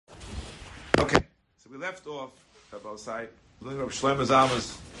Okay, so we left off about side learning of Shlomo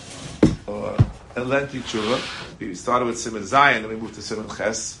Zalman's lengthy tshuva. We started with Siman Zayin, then we moved to Siman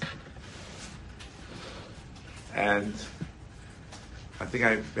Ches, and I think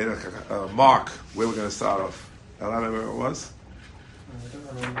I made a mark where we're going to start off. I don't remember where it was.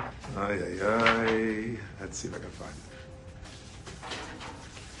 Let's see if I can find it.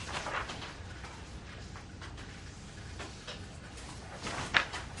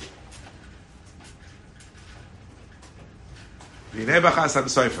 I think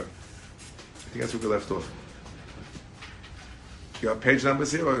that's where we left off. You have page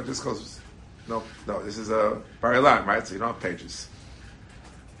numbers here, or it just goes? No, this is a very long, right? So you don't have pages.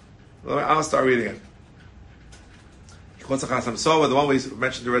 Well, I'll start reading it. So the one we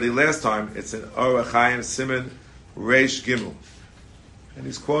mentioned already last time, it's in Or Chaim Siman Reish Gimel. And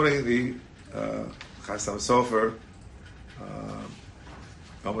he's quoting the Chasam Sofer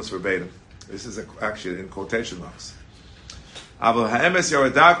almost verbatim. This is actually in quotation marks. אבל האמס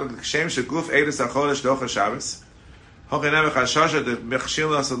יורדק כשם שגוף עדס החודש דוח השבס, הוכנם החשש דמכשיל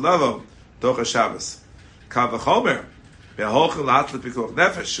לעשות לבו דוח השבס. קל וחומר, וההולכים לאט לפיקוח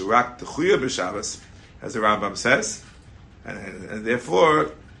נפש, שהוא רק תחויה בשבס, as the Rambam says, and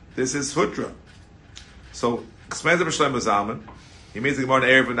therefore, this is Hutra. So, explains the Shlomo Zalman, he means the Gemara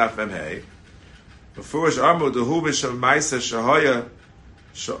in Erev Naf Mem Hey, Befurish Armu, Dehu B'Shem Maisa Shahoya,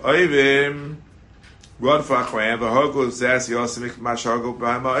 Sha'oivim, Rod for Achreim, v'hargu zes yosimik mashargu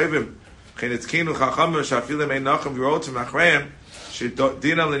b'haim ha'ovim. Chen etkinu chachamim shafilim ein nachem v'rotim Achreim,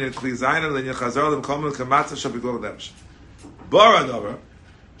 shedinam l'nyan kli zaynam l'nyan chazor l'mkomim k'matzah shabigol nefesh. Bora dover,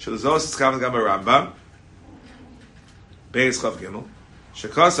 shelazos eskaven gam Rambam, beis chav gimel,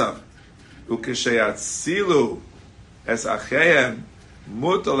 shekosav, ukesheyatzilu es achreim,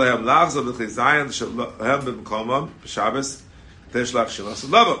 mutar lehem lachzor v'kli zaynam shelahem b'mkomim b'Shabbos, teshlach shilas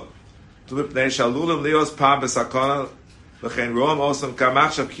lavo. Mipnei shalulim lios pam b'sakona l'chein roam osam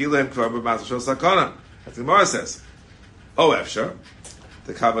kamachshav kilem kvar b'matzah shel sakona. As the Gemara says, efshar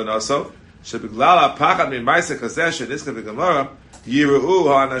the kavanoso shebiglal ha'pachad min ma'aseh kazeh sheniska v'gemara yiru'u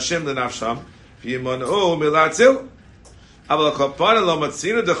ha'anashim l'nafsham v'yimonu milatzil. Aval ha'kopanim lo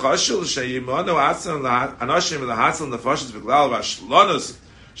matzinu dechashul sheyimonu anashim l'hatzil nefashos biglal v'ashlonus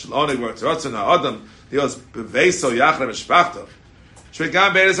shel onig v'rotzon ha'adam lios b'veiso yachad v'shpachto.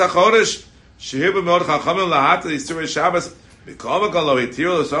 Shvegam Beres HaChodesh, Shehir B'Meod Chachamim Lahat Yisturei Shabbos, Mikol Makol Lo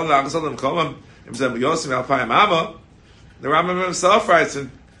Hitiru L'Som L'Achzal L'Mkomim, Im Zem Yosim Alpayim Amo. The Rambam himself writes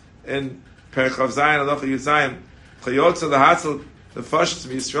in Perek Chav Zayin Alocha Yud Zayin, Chayotza L'Hatzel L'Fashis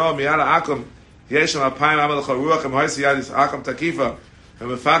M'Yisrael Miyad Ha'akum, Yeshem Alpayim Amo L'Chol Ruach Im Hoysi Yad Yis'akum Takifa,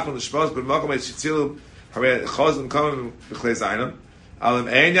 V'Mefachim L'Shmos B'Mokom Et Shitzilu Harei Choz L'Mkomim B'Chlei Zayinim, Alim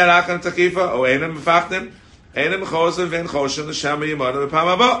Ein Yad Ha'akum Takifa, O Einem Mefachtim, Einem chosen v'en choshen l'shem yimanu v'pam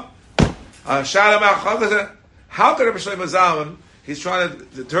haba. How could Rabbi Shlomo Zalman, he's trying to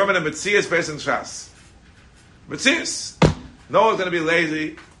determine a Metzias based on Shas. Metzias. No one's going to be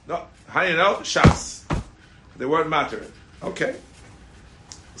lazy. No. How do you know? Shas. The word matter. Okay.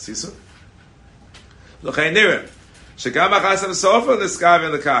 See so? L'chein nirim. Shegam achasam sofer l'skav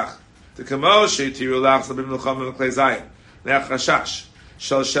in l'kach. T'kamo she'tiru lach l'bim l'chom l'klei zayin. Ne'ach rashash.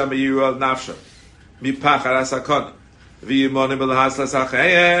 Shal shem yiru al nafshem. Mipachar asakon, v'yimonim b'lahaslas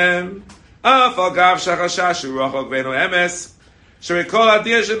achayim, afal gav shachashash u'rochok v'eno emes, sh'rikol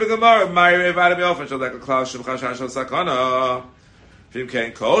adiyah sh'begamar, ma'ir evada b'ofen shalek l'klal sh'mchashash al-sakona,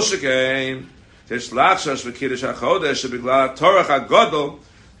 v'imkein kol shekein, tishlach shash v'kiddush ha'chodesh, sh'beglal torach ha'godol,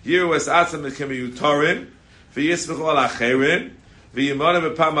 yiru es atzam v'kim yutorin, v'yismichu al acherin, v'yimonim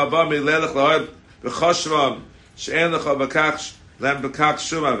b'pam haba milelech l'hod b'choshvam, she'en l'cho b'kach, lem b'kach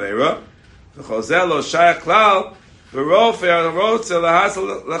shum aveira, v'chozel lo shayach klal v'rofer rotze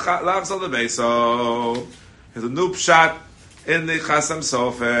l'achzal l'beiso. There's a new pshat in the Chasam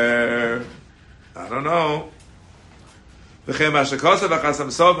Sofer. I don't know. V'chem ha'shekosa v'chasam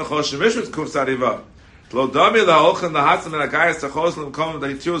sofer v'chol shemishut kuf tzadiva lo dami l'holchen l'hatzim l'agayas t'chos l'mkom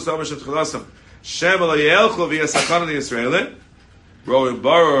l'hitiru sofer shem t'chilosam shem lo yelchu v'yasakon l'Yisraelin ro'im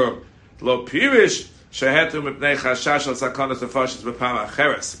boror lo pirish shehetu mipnei chashash al-sakon l'tefashis b'pam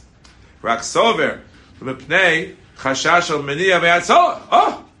acheres Rak sover, v'mepnei chashash al meniya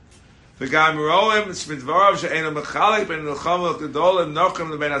ve'atzolah. V'gam ro'im shmidvarav she'enu mechalik ben l'chom l'gedolim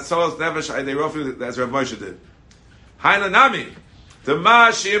nochem l'ben atzolas nefesh ha'idei rofi, as Rav Moshe did. Haina nami,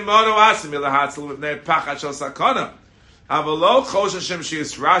 d'ma she'imono asim ilahatzel v'mnei pachat shel sakona, aval lo chosh Hashem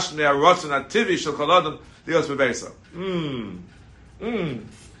she'yisrash mnei harotzon ha'tivi shel kol adam lios bebeisa.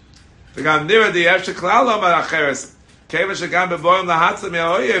 V'gam nira di'ev she'klal lo ma'acheres, kevan she'gam beboim lahatzel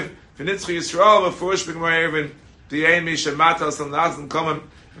me'oyev, V'nitzchi Yisrael b'furush b'gemara Eruvin Di'en mi shematas l'nazim komem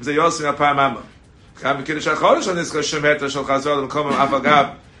If they Yosef Apayim Amma. Kam Kiddush HaChodesh on this Hashem Heter Shal Chazor L'Mekom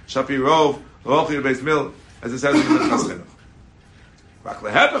Afagav Shapi Rov Rochi Beis Mil, as it says in the Minchas Chinuch. Rak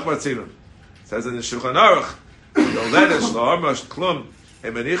Lehepech Matzinu says in the Shulchan Aruch Yoledesh Lo Ormosh Klum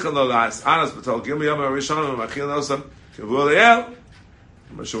Emenichen Lo La'as Anas B'Tol Gimel Yom HaRishon V'Machil Nosam Kivul Le'el.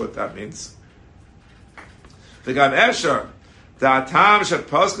 I'm not sure what that means. V'gam Esher Da'atam Shet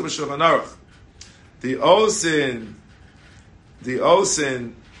Poskim B'Shulchan Aruch the Osin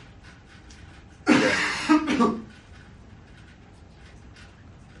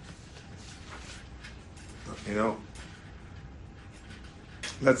you know,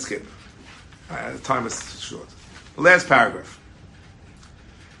 let's skip. The time is short. The last paragraph.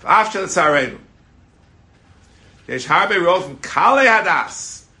 After the Tzarenu, Yesh Harbe wrote from Kale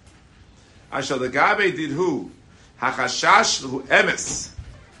Hadas, Asher Legabe Didhu, Hachashash Hu Emes,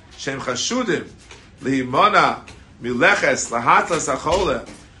 Shem Chashudim, Lihimona, Mileches, Lahatlas Achole,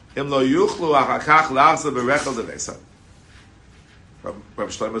 Im Lo Yuchlu Achakach Lachza Berechel Devesa. Rabbi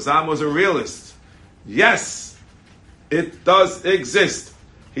Shlomo Zalman was a realist. Yes, it does exist.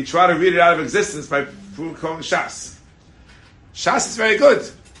 He tried to read it out of existence by calling Shas. Shas is very good,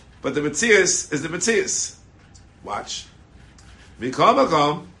 but the Metzias is the Metzias. Watch. Mikom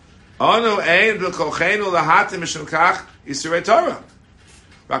Makom, Onu Ein B'Kolchenu Lahatim Mishum Kach Yisurei Torah.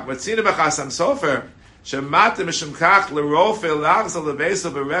 Rak Metzina B'Chasam Sofer, Shematim Mishum Kach L'Rofe L'Achza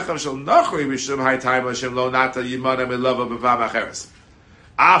L'Beso B'Rechav Shel Nochri Mishum Haytayim Hashem Lo Nata Yimona Milova B'Vam Acheres.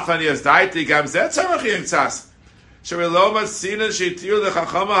 Afan Yazdaiti Gam Zet Tzarach Yitzas. Sheriloma Sinan Sheitiu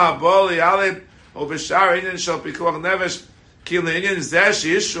L'Chachama Habol Yalib Ubishar Inyan Shel Pikuach Nevesh Ki L'Inyan Zeh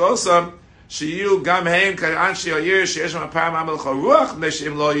Sheyish Osam Sheyu Gam Heim Ka'anshi Oyir Sheyesh Mapam Amal Choruach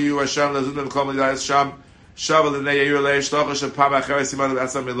Neshim Lo Yiyu Hashem L'Zun L'Kom L'Yayis Sham Shav L'Nei Yayir L'Ei Shlocha Shepam Acheres Yimon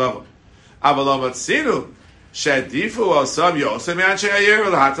L'Atzam Milova Avalom Atzinu Shedifu Osam Yosem Yanshi Yayir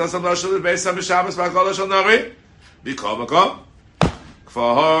L'Hatzas Am Loshel L'Beis Shabbos V'Akol Shel Nori B'Kol Makom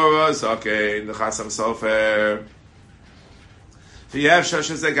K'Vahora Zokein L'Chasam Sofer V'yev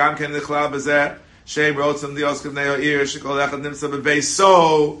Shosh Zeh Gam Ken L'Chlal B'Zeh Shem Rotzim Dios K'Vnei Yayir Shekol Echad Nimtza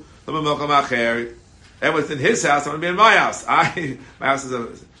B'Beiso L'Mokam Acher and within his house I'm going to be in my house. My house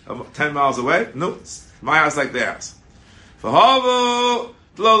is 10 miles away. No, my house like theirs. V'hovu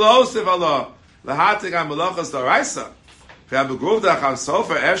L'Losif Allah L'Hatig HaMelachos D'Oraisa V'Abeguv D'Acham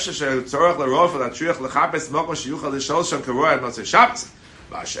Sofer Efshe She'Tzorach L'Rofa L'Triach L'Chapes Mokom She'Yuchal L'Shol Shem Karoy Ad Motzei Shabbos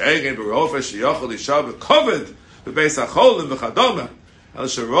V'Ashe'egen B'Rofa She'Yochal L'Shol B'Kovid B'Beis HaCholim V'Chadoma El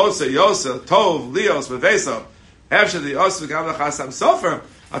She'Rotze Yosel Tov Lios B'Veiso Efshe L'Yosef Gam L'Chasam Sofer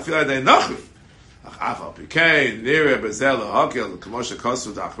I feel like they know. Ach afal pikein nire bezel lahakil k'moshe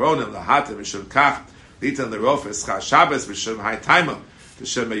kosu dachronim lahatim mishum kach litan l'rofes chas Shabbos mishum haytaima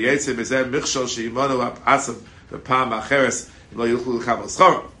t'shem meyetze bezel michshol she'imonu ap'atzim b'pam acheres lo yuchlu l'kabel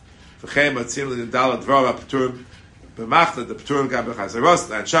schora v'chein matzim l'nidal advar ha'p'turim b'machta d'p'turim gam b'chazaros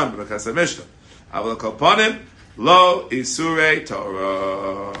l'ansham b'chazar mishnah aval kolponim lo isurei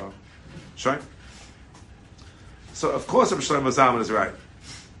Torah. Right? So of course Rabbi Shlomo Zalman is right.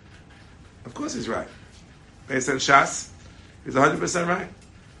 Of course he's right. Based on Shas, he's 100% right.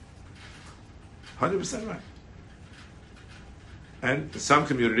 100% right. And in some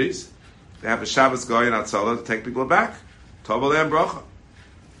communities, they have a Shabbos Goy in Hatzalah to take people back. Tov and Bracha.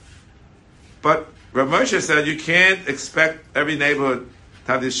 But Rav Moshe said you can't expect every neighborhood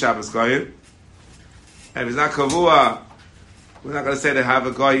to have this Shabbos Goy. And if it's not Kavua, we're not going to say they have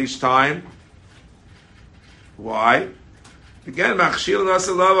a Goy each time. Why? Again, Machshil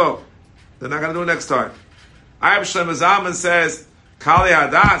Nasalavo. They're not going to do it next time. Rabbi Shlomo Zalman says, Kali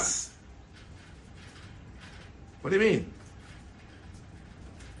Hadas. What do you mean?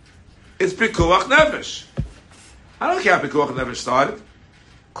 It's Pikuach Nefesh. I don't care how Pikuach Nefesh started.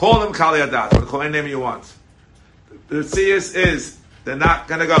 Call them Kali Hadas, or call any name you want. The Tzias is, they're not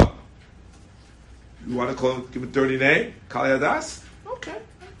going to go. You want to call them, give them a dirty name? Kali Hadas? Okay.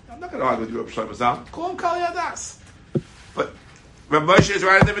 I'm not going to argue with you, Rabbi Shlomo Zalman. Call them Kali Hadas. But Rabbi Moshe is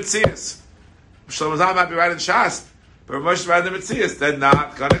right in the Metzias. Shlomo Zalman might be right in Shas, but Rabbi Moshe is right in the Metzias. They're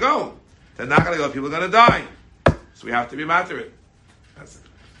not going to go. They're not going to go. People are going to die. So we have to be matter. That's it.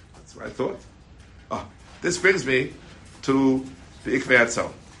 That's what I thought. Oh, this brings me to the Ikvei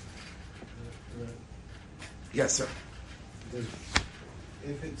Hatzalah. Yes, sir.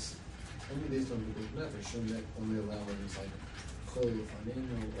 If it's only based on the Nefesh, shouldn't that only allow it as like Chol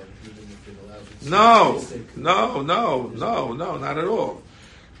Lefanenu, or even if it allows it? No, not at all.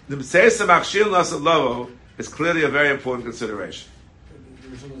 The Metzeis Machshil Nasalovo is clearly a very important consideration.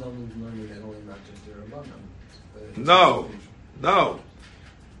 No. The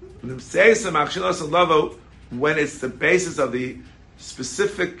Metzeis Machshil Nasalovo, when it's the basis of the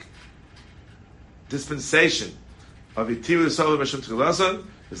specific dispensation of Itiru Sola Mishum Tchilasan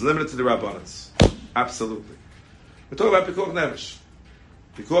is limited to the Rabbanans. Absolutely. We're talking about Pikuach Nefesh.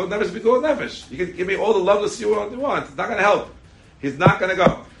 Pikuach Nefesh is Pikuach Nefesh. You can give me all the loveless you want. It's not going to help. He's not going to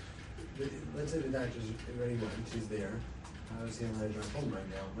go. Let's say the doctor's already went. He's there. How is he allowed to drive home right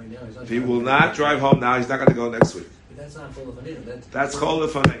now? Right now, he's not. He will not drive home now. He's not going to go next week. But that's not Chol Lefanenu. That's Chol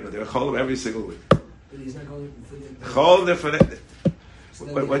Lefanenu. They're Chol every single week. But he's not going. Chol Lefanenu.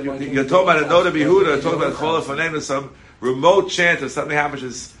 When you're talking about a Noda Behuda, you're talking about Chol Lefanenu, some remote chance of something happens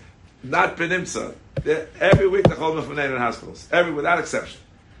is not Benimsa. Every week the Chol Lefanenu in hospitals. Without exception.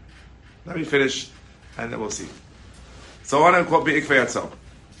 Let me finish, and then we'll see. So I want to quote Be'ikvei Yatzal.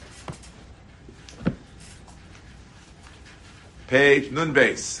 Page Nun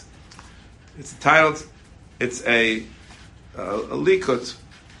Beis. It's titled. It's a likut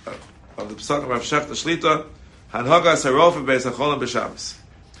of the Pesach of Rav Shefta Shlita. Hanhagas Harofa Beis Hacholim B'Shabbos.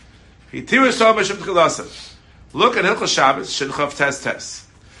 Hitiru Sola Mishum Tchilasan. Look at Hilchos Shabbos Shinchav Tes.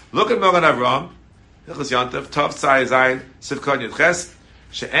 Look at Mogan Avram Hilchos Yontif Tov Tzai Zayin Sivkon Yud Ches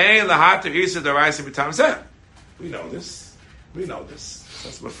She'ein Lahater Isa D'Oraisa B'Tam Zeh. We know this.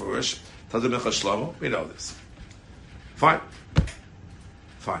 That's Mefurish. Tells them Hilchos Shlomo. We know this. Fine.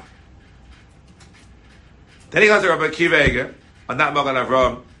 Then he goes to Rabbi Akiva Eiger on that Mogan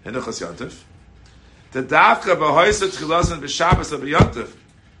Avram in Hilchos Yontif. The Davka B'Hoysa Tchilasan B'Shabbos of Yontif.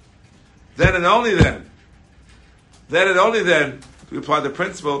 Then and only then we apply the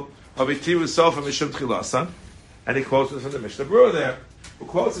principle of Itiru Sofa Mishum Tchilasan, and he quotes it from the Mishnah Berurah there, who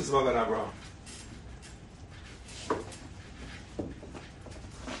quotes this Mogan Avram.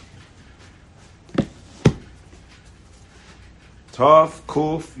 Tov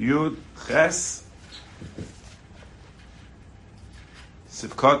Kuf Yud Ches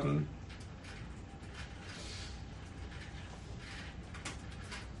Sivkoten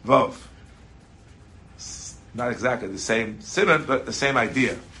Vov. Not exactly the same simon, but the same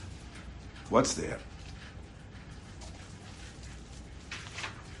idea. What's there?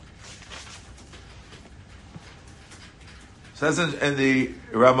 It says in the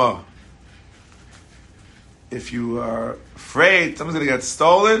Ramah, if you are afraid someone's going to get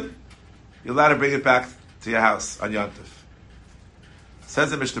stolen, you're allowed to bring it back to your house on Yontif. It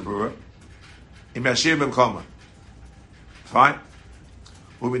says in Mishnah Berurah, Im Yashir B'Mkoma. Fine.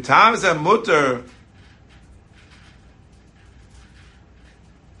 U'mitam zeh muter.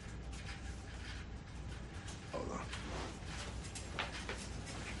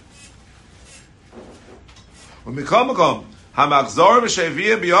 Umikol makom hamachzor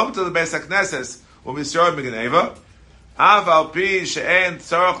b'sheviyah b'yom to the Beis HaKnesses u'misyor b'geneva av al pi she'en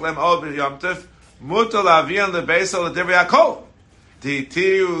tzorach lem od b'yomtiv muter la'aviyan lebeso l'divrei hakol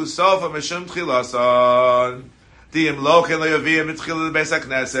D'itiru sofa mishum tchilason D'im loken le'yaviyah mitchila lebeis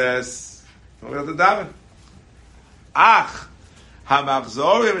HaKnesses. We're going to daven. Ach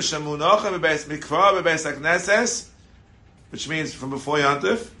hamachzorim shemunochem b'beis mikvah b'beis HaKnesses, which means from before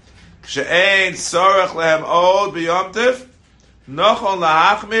Yontif. She'ein sorach lehem od b'yomtiv nochon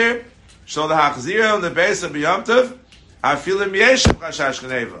lahachmir shol lahachzirem lebeis b'yomtiv afilim yeshem chashash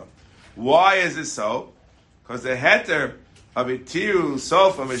geneva. Why is this so? Because the heter of itiru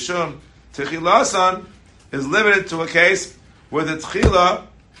sofa mishum tchilasan is limited to a case where the tchila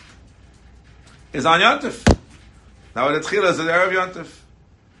is on Yontif. Now the tchila is the Erev Yontif.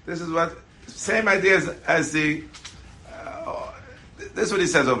 This is what same idea as the. This is what he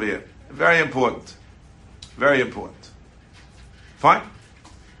says over here. Very important. Very important. Fine.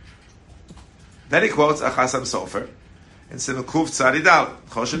 Then he quotes a Chasam Sofer in Simon Kuf Tzadidal,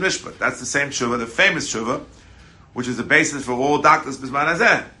 Choshen Mishpat. That's the same tshuva, the famous tshuva, which is the basis for all doctors Bisman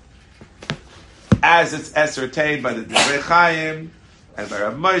Hazeh. As it's ascertained by the Divrei Chaim and by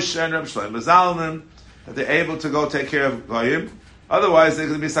Rav Moshe and Rav Shlomo Zalman, that they're able to go take care of Goyim. Otherwise, they're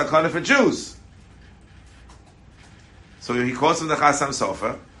going to be sakana for Jews. So he quotes from the Chasam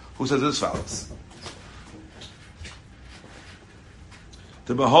Sofer, who says as follows: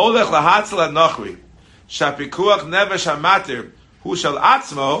 "The beholech lahatzalah nochri, shapikuach nevesh hamatir, hu shel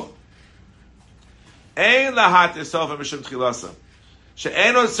atzmo, ein lahatir sofa mishum tchilasa,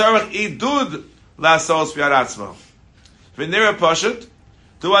 she'en od tzarech idud lasos v'yad atzmo, v'nira poshet,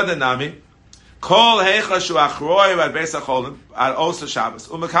 du adanami, kol heicha shu achroi v'ad beis hacholim, ad os Shabbos,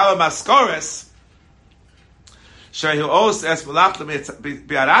 u'mekala maskores, shehu os es melachta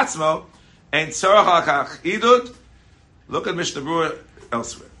bi'aratzmo ein tzorach al kach idud." Look at Mishnah Berurah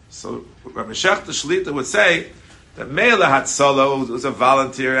elsewhere. So Rabbi Shefta Shlita would say that Meila Hatzalah was a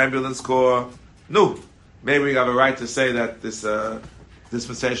volunteer ambulance corps. No, maybe we have a right to say that this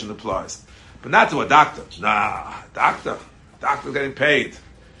dispensation applies, but not to a doctor. Nah, doctor. doctor's getting paid.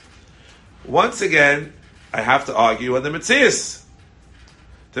 Once again, I have to argue on the Metzias.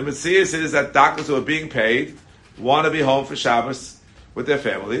 The Metzias is that doctors who are being paid want to be home for Shabbos with their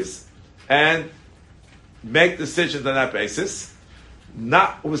families and make decisions on that basis,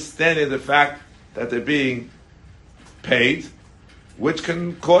 notwithstanding the fact that they're being paid, which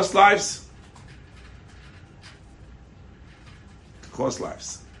can cost lives. Cost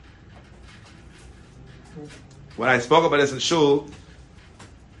lives. When I spoke about this in Shul,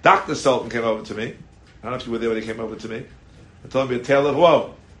 Dr. Sultan came over to me. I don't know if you were there when he came over to me. And told me a tale of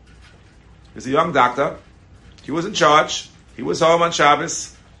woe. He's a young doctor. He was in charge. He was home on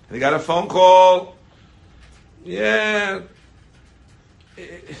Shabbos. And he got a phone call. Yeah.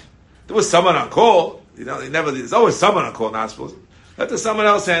 There was someone on call. You know, there's always someone on call in hospitals. Let someone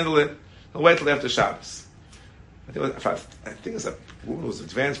else handle it. And wait till after Shabbos. I think it's a woman who was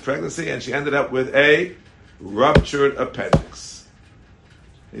advanced pregnancy, and she ended up with a ruptured appendix.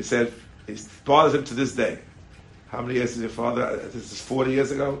 He said, it bothers him to this day. How many years is your father? This is 40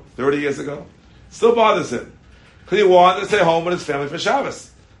 years ago? 30 years ago? Still bothers him. Because he wanted to stay home with his family for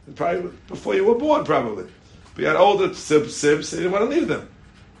Shabbos. Probably before you were born, probably. But he had older sibs, so he didn't want to leave them.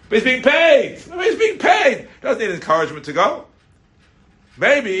 But he's being paid. I mean, he's being paid. He doesn't need encouragement to go.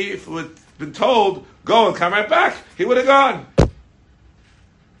 Maybe if he had been told, go and come right back, he would have gone.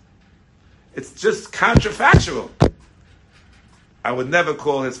 It's just counterfactual. I would never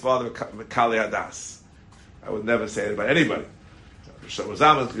call his father Kali Hadas. I would never say it about anybody. Shlomo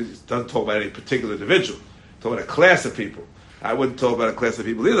Zalman doesn't talk about any particular individual. Talk about a class of people. I wouldn't talk about a class of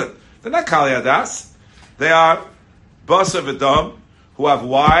people either. They're not Kali Hadas. They are Basar V'Dam, who have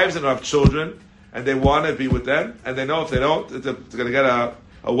wives and who have children, and they want to be with them, and they know if they don't, they're going to get a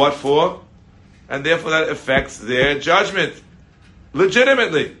what for, and therefore that affects their judgment.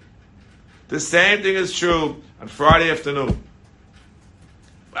 Legitimately. The same thing is true on Friday afternoon.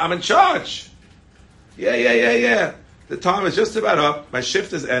 I'm in charge. Yeah. The time is just about up. My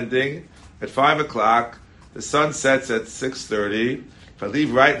shift is ending at 5 o'clock. The sun sets at 6:30. If I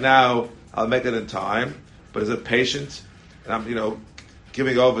leave right now, I'll make it in time. But as a patient, and I'm,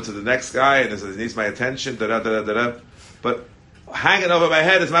 giving over to the next guy, and he needs my attention, da-da-da-da-da. But hanging over my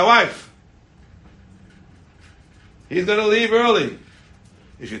head is my wife. He's going to leave early.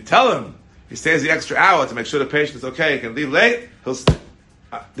 If you tell him he stays the extra hour to make sure the patient is okay, he can leave late, he'll stay.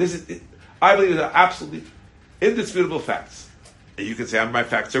 I believe these are absolutely indisputable facts. And you can say, my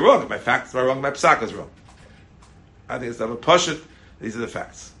facts are wrong. If my facts are wrong, my psak is wrong. I think it's not a pashut. These are the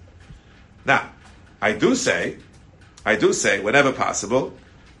facts. Now, I do say, whenever possible,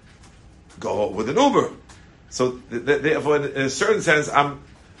 go with an Uber. So, therefore, in a certain sense, I'm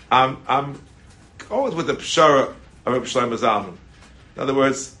always with the pshara of Reb Shlomo Zalman. In other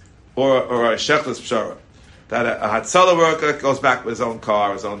words, or a shechtless pshara. That a Hatzalah worker goes back with his own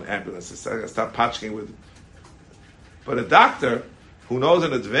car, his own ambulance. Stop patching with. But a doctor who knows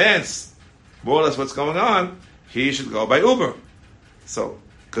in advance more or less what's going on, he should go by Uber. So,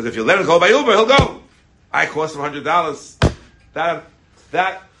 because if you let him go by Uber, he'll go. I cost him $100.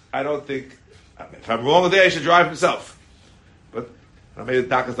 That I don't think. If I'm wrong there, he should drive himself. But maybe the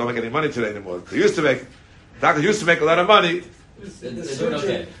doctors don't make any money today anymore. Doctors used to make a lot of money. They're doing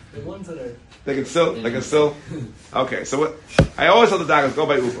okay. The ones that are. They can still. Okay, so I always tell the doctors, go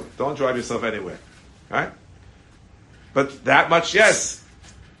by Uber. Don't drive yourself anywhere. Right? But that much, yes.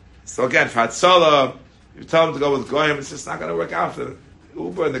 So again, for Hatzalah, you tell them to go with Goyim, it's just not going to work out for the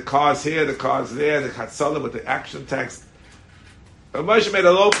Uber and the cars here, the cars there, the Hatzalah with the action text. Rav Moshe made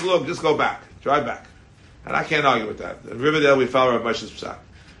a low plug, just go back. Drive back. And I can't argue with that. In Riverdale, we follow Rav Moshe's psak.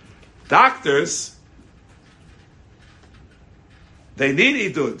 Doctors, they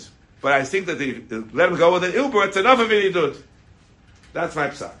need Idud. But I think that they let him go with an Uber, it's enough of an Idud. That's my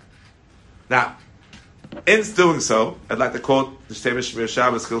psak. Now, in doing so, I'd like to quote the Shtei Shmir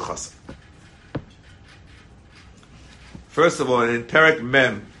Shabbos Kilchas. First of all, in Perek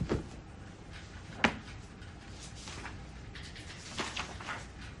Mem,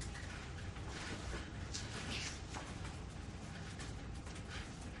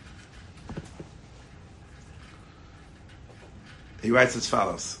 he writes as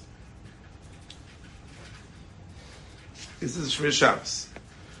follows. This is Shmir Shabbos.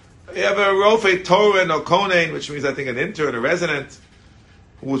 You have a Rofei Torah or Konen, which means I think an intern, a resident,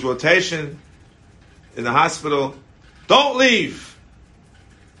 who's rotation in the hospital. Don't leave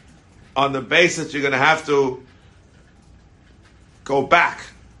on the basis that you're going to have to go back.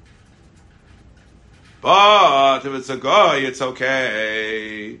 But if it's a guy, it's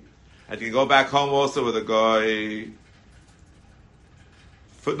okay. And you can go back home also with a guy.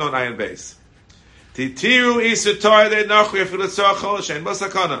 Footnote 9 base. Titiru isu Torah de nachri afilu tzorach chol shein bo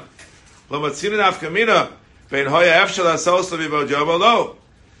sakana. Lo matzinu nafkamina ben hoya efshel asos levi bo jobo lo.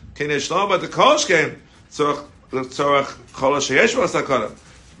 Ken yishlom bat the kol shkem tzorach chol sheyesh bo sakana.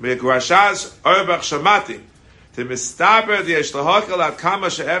 Me'grashaz orbach shamati. To mistaber the yeshlahakal at kama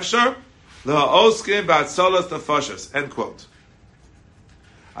she'efshar le'ha'oskim ba'atzolas nefashos. End quote.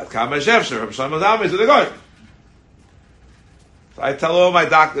 At kama she'efshar. Rabbi Shlomo Zalman is with the guy. So I tell all my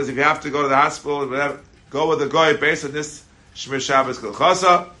doctors, if you have to go to the hospital, whatever, go with the guy based on this Shmir Shabbos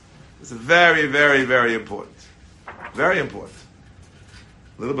Kilchasa. It's very, very, very important. Very important.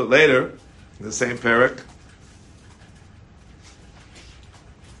 A little bit later, in the same parak,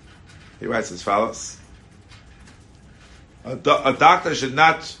 he writes as follows. A doctor should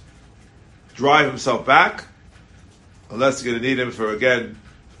not drive himself back unless you're going to need him for, again,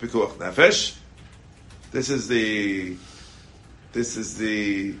 Pikuach Nefesh. This is the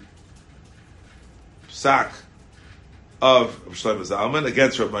sack of Shlomo Zalman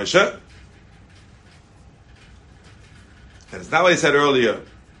against Rav Moshe. And it's not what he said earlier.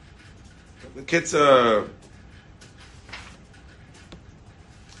 The kids are...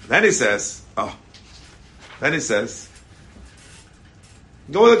 Then he says,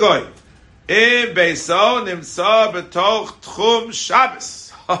 go with the guy. Im beiso nimsa betoch tchum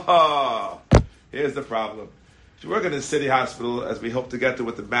Shabbos. Here's the problem. If you work in a city hospital, as we hope to get to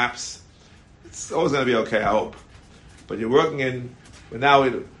with the maps, it's always going to be okay, I hope. But you're working in,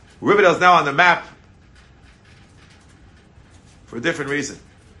 Riverdale's now on the map for a different reason.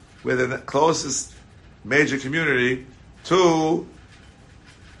 We're the closest major community to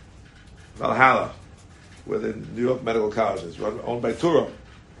Valhalla, where the New York Medical College is, owned by Turo.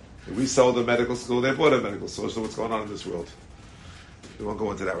 We sold a medical school, they bought a medical school, so what's going on in this world? We won't go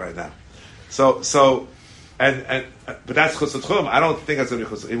into that right now. But that's Chutz Tchum. I don't think that's going to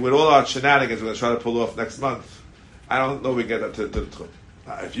be Chutz. With all our shenanigans we're going to try to pull off next month, I don't know we get up to the Tchum.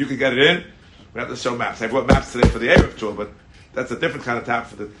 If you could get it in, we have to show maps. I brought maps today for the Erev tour, but that's a different kind of tap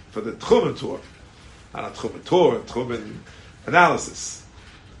for the Tchumen tour. Not a Tchumen tour, Tchumen analysis.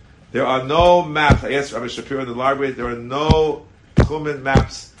 There are no maps. I asked Rabbi Shapiro in the library, there are no Tchumen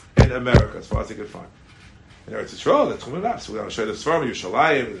maps in America, as far as he could find. And Eretz Yisrael, the Tchumen maps. We're going to show you the Sfarim,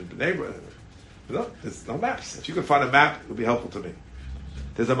 Yerushalayim, Bnei Brak. No, there's no maps. If you could find a map, it would be helpful to me.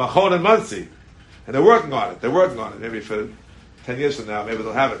 There's a Machon in Muncie, and they're working on it. Maybe for 10 years from now, maybe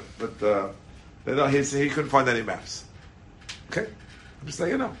they'll have it. But he couldn't find any maps. Okay? I'm just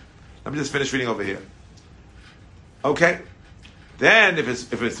letting you know. Let me just finish reading over here. Okay? Then, if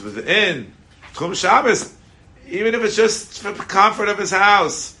it's within Tchum Shabbos, even if it's just for the comfort of his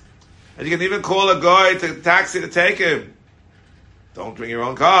house, and you can even call a guy to taxi to take him. Don't bring your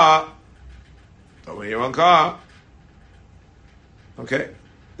own car. Okay?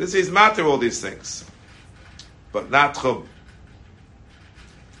 This is matter all these things. But not Tchum.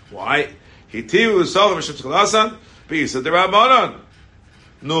 Why? Hitiru Sof Mishum Tchulasan Bisa de Rabbanon.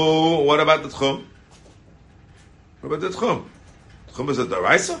 No, what about the Tchum? What about the Tchum? Tchum is a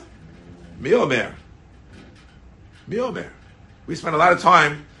Daraisa? Mi Omer. We spent a lot of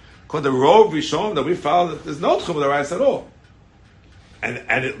time called the Rov Rishon that we found that there's no Tchum Daraisa at all. And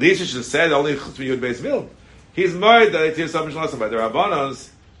at least you should have said only Chutz Yud Beis Mil. He's married that Hitiru Sof Mishum Tchulasan by the Rabbanons.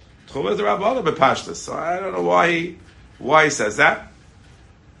 Tchum is the Rabbanon Bepashtas. So I don't know why he says that.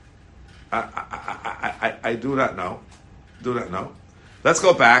 I do not know. Let's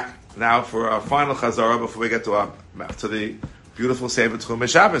go back now for our final chazara before we get to the beautiful Sefer Tchum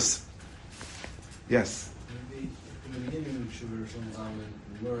Shabbos. Yes. Maybe in the beginning, Shuvah Rishon Zalman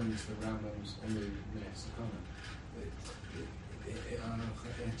learns the Rambam's only next comment.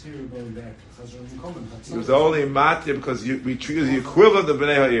 Going back, he was only matir because we treated the equivalent of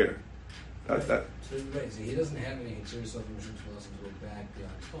Bnei Ha'ir. That. So he doesn't have any Hitzir Sof Mishum Tchulasan to go back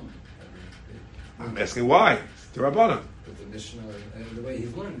beyond Tchum. I'm asking why. The Rabbanon. But the Mishnah, the way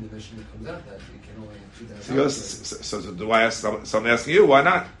he's learning the Mishnah, comes out that you can only have 2,000. So do I ask? So I'm asking you, why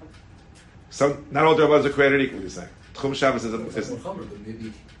not? Not all the Rabbans are created equal. You're saying Tchum Shabbos is but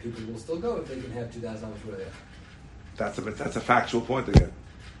maybe people will still go if they can have 2,000 where they are. That's a factual point again.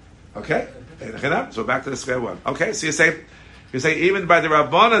 Okay, so back to the square one. Okay, so you say even by the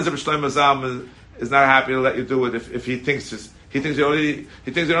Rabbanan, Rabbi Shlomo Zalman is not happy to let you do it if he thinks you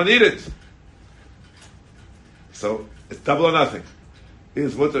don't need it. So it's double or nothing.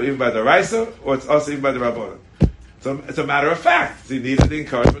 It's mutter even by the Raisa, or it's also even by the Rabbanan. So it's a matter of fact. He needed the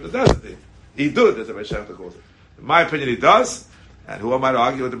encouragement, or doesn't he? He did, as the Meshach calls it. In my opinion, he does. And who am I to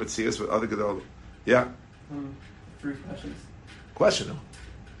argue with the Metzias with other Gedolim? Yeah? 3 questions. Question, no?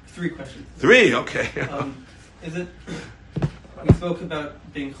 3 questions. 3, okay. Is it, we spoke about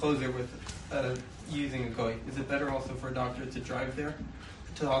being closer with using a goy, is it better also for a doctor to drive there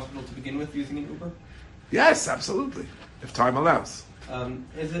to the hospital to begin with using an Uber? Yes, absolutely, if time allows.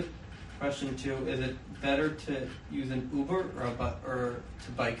 Is it, question 2, is it better to use an Uber or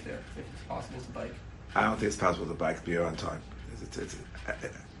to bike there, if it's possible to bike? I don't think it's possible to bike be here on time.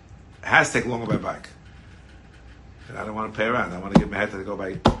 It has to take longer by bike. And I don't want to play around. I want to give my head to go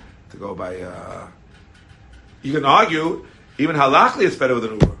by. You can argue even halachically it's better with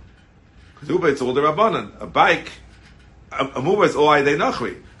an Uber because Uber it's all the rabbanon. A bike, a Uber is all ayday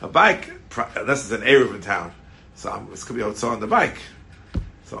nachri. A bike, unless it's an Eruv in town, so it's going to be outside on the bike.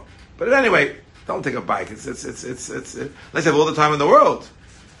 So, but anyway, don't take a bike. It's unless you have all the time in the world,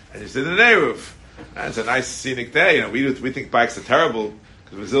 and you sit in an Eruv, and it's a nice scenic day. You know, we think bikes are terrible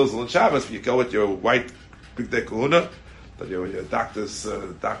because we're zilzal on Shabbos. But you go with your white big day kahuna, that your doctor's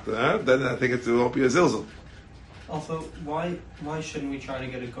doctor, then I think it won't be a zilzal. Also, why shouldn't we try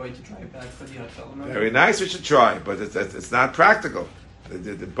to get a goy to drive back for the Hatzalah? Very nice, we should try, but it's not practical.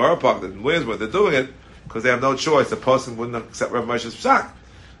 The Borough Park in Williamsburg, they're doing it because they have no choice. The person wouldn't accept Rav Moshe's psak.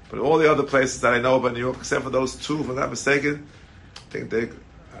 But all the other places that I know about in New York, except for those two, if I'm not mistaken, I think they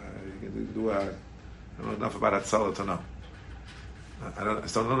do. I don't know enough about Hatzalah to know. I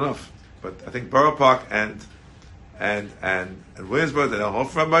don't know enough, but I think Borough Park and Williamsburg, they don't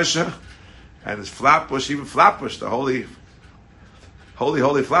hold from Rav Moshe. And it's Flatbush, even Flatbush, the holy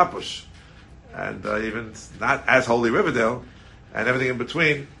Flatbush, and even not as holy Riverdale, and everything in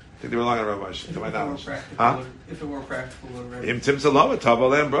between. I think they rely on Rav Moshe, to my knowledge. If it were practical, Im Tim Salama, Tava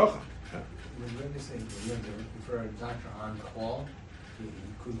Lem Brocha. When they say for a doctor on call,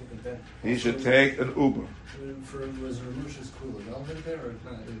 He should take an Uber. Was Ramosha's cool relevant there or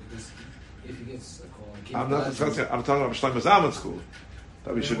not? If he gets a call, I'm talking about Shlomo Zalman school.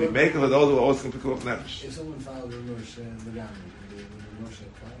 That we should be making for those who are always going to pick up nefesh. If someone filed Ramosha and Legami, would Ramosha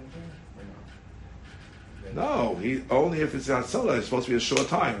apply it there or no? No, he only if it's Hatzalah, it's supposed to be a short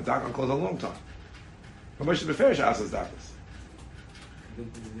time. A doctor calls a long time. Ramosha Beferish asks his doctors. The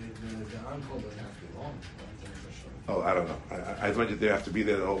on-call doesn't have to be long. Oh, I don't know. I thought they have to be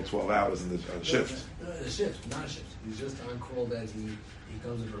there the whole 12 hours in the shift. The shift, not a shift. He's just on call that he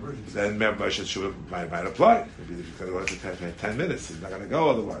comes in for emergency. Then Member might apply. Maybe he's going to go to 10 minutes. He's not going to go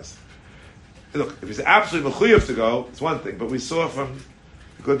otherwise. Look, if he's absolutely mechuyev to go, it's one thing. But we saw from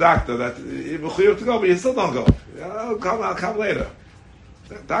a good doctor that he's mechuyev to go, but he still don't go. I'll come later.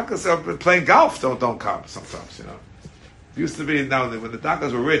 Doctors have been playing golf. Don't come sometimes. You know, it used to be now when the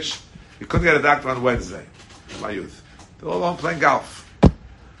doctors were rich, you couldn't get a doctor on Wednesday. In my youth, they're all on playing golf.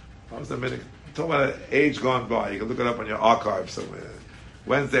 That was the minute. I'm talking about an age gone by. You can look it up on your archive somewhere.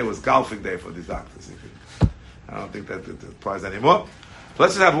 Wednesday was golfing day for these doctors. I don't think that applies anymore. So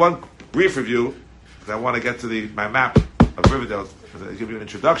let's just have one brief review, because I want to get to my map of Riverdale, to give you an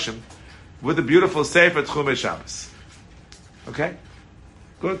introduction, with the beautiful Sefer Tchumei Shabbos. Okay?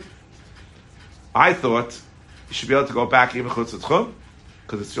 Good. I thought you should be able to go back even chutz Tchum,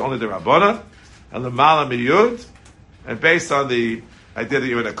 because it's only the Rabbana, and the Mala Miyud, and based on the idea that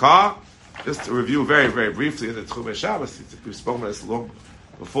you're in a car, just to review very, very briefly in the Tchumei Shabbos, we've spoken about this long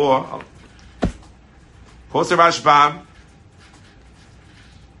before. Koser Rashbam,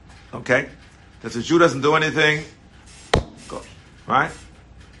 okay, that the Jew doesn't do anything, go, right?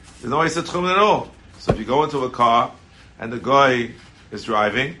 There's no Yisra Tchum at all. So if you go into a car, and the guy is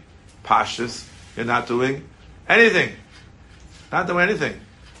driving, pashas, you're not doing anything. Not doing anything.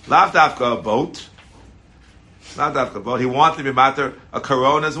 Lav dafka a boat. Not dafka a boat. He wanted to be matter a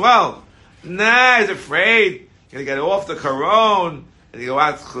Corona as well. Nah, he's afraid. He's going to get off the Corona and you go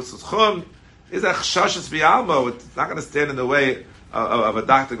out to Chum. It's a chashas bi'almo. It's not going to stand in the way of a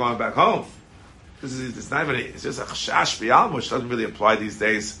doctor going back home. It's not even. It's just a chash bi'almo, which doesn't really apply these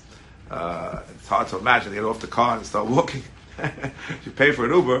days. It's hard to imagine. They get off the car and start walking. If you pay for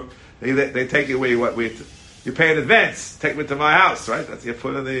an Uber, they take you where you pay in advance. Take me to my house, right? That's you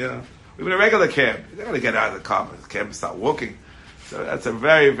put in the even a regular cab. You're not going to get out of the car, but the cab and start walking. So that's a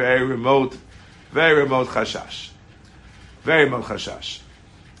very, very remote chashash. Very remote chashash.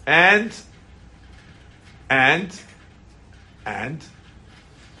 And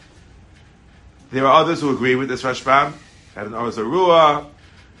there are others who agree with this Rashbam. And an Orz Arua,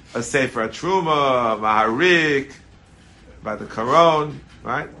 a Sefer Truma, Maharik, by the Koron,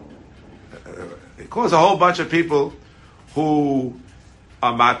 right? It calls a whole bunch of people who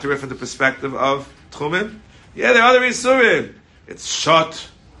are matir from the perspective of Tchumim. Yeah, there are other Isurim. It's shot.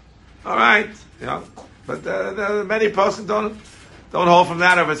 All right, you know. But many poskim don't hold from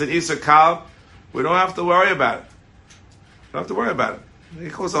that. If it's an Isur Kal, we don't have to worry about it. We don't have to worry about it. He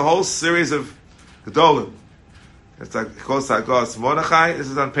calls a whole series of Gedolim. It's like, he calls Sagos Mordechai. This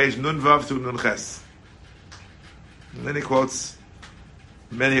is on page Nun Vav through Nun Ches. And then he quotes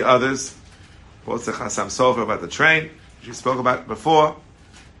many others. Quotes the Chassam Sofer about the train, which we spoke about before.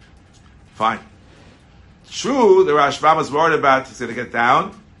 Fine. True, the Rashbam was worried about he's going to get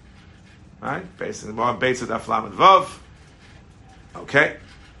down. Right? Based on more on Beitz with Aflam and Vav. Okay.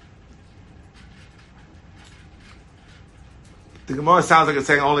 The Gemara sounds like it's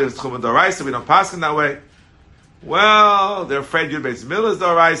saying only it's Tchum and Doraisa. We don't pass in that way. Well, they're afraid Yud Beis Milah is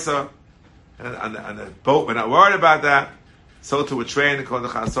Doraisa. And on the boat, we're not worried about that. So to a train, according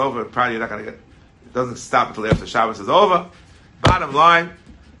to Chasover, probably you're not going to get, it doesn't stop until after Shabbos is over. Bottom line,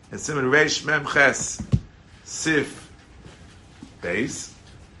 in Siman Reish Mem Ches Sif Beis,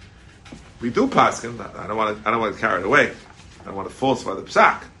 we do paskin. I don't want to carry it away. I don't want to falsify the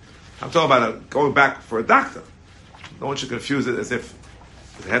psak. I'm talking about going back for a doctor. No one should confuse it as if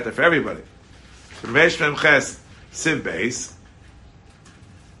it's a heter for everybody. Siman Reish Mem Ches Sif Beis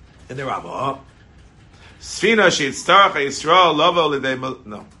in the Ramah. Sfina she'yitztarach Yisrael lovo l'dei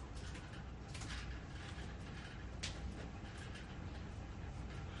no.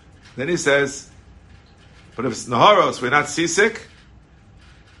 Then he says, but if it's Naharos, we're not seasick.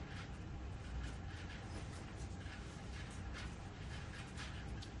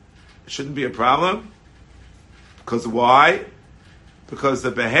 It shouldn't be a problem. Because why? Because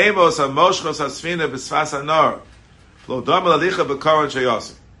the behemos are moshchos hasfina b'sfas hanor. Lo dam l'alicha b'koron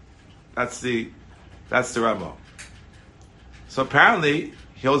sheyosim. That's the Ramah. So apparently,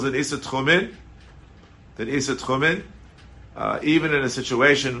 he holds an Isa Tchumin, even in a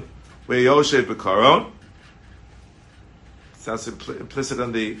situation where Yoshev B'Karon, that's implicit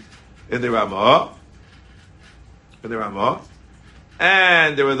in the Ramah.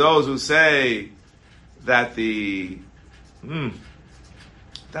 And there were those who say that the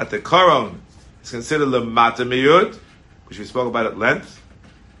Karon is considered Lamata Miyud, which we spoke about at length.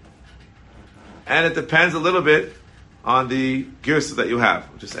 And it depends a little bit on the girsa that you have.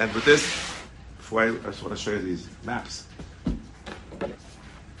 We'll just end with this. Before I just want to show you these maps.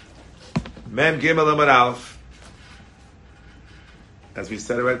 Mem Gimel Amud Aleph. As we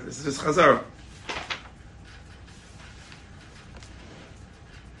said already, this is just Chazara.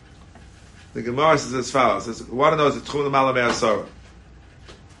 The Gemara says as follows. It says, we want to know is the Tchum L'Mala Me'asara.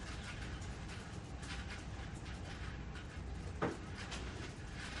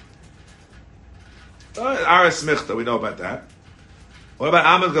 Aris Michta, we know about that. What about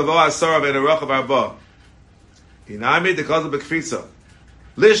Amad Gavoa Asara Ben Aroch of Arba? Inami Dekaz of Bekfitza.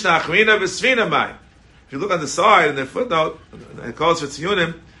 Lishna Achmina B'Sfina Mai. If you look on the side in the footnote, it calls for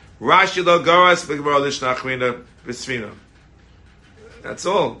Tziyunim, Rashi Lo Goras B'Gvar Lishna Achmina B'Sfina. That's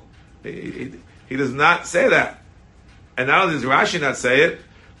all. He does not say that. And not only does Rashi not say it,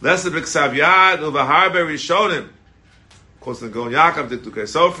 Lesa B'Ksav Yad Uvaharbe Rishonim. Of course, the Gon Yaakov Diktukei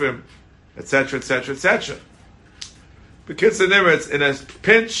Sofrim, etc., etc., etc. But kids and Nimitz, in a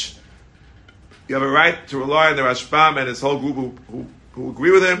pinch, you have a right to rely on the Rashbam and his whole group who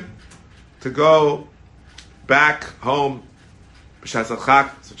agree with him to go back home, b'shas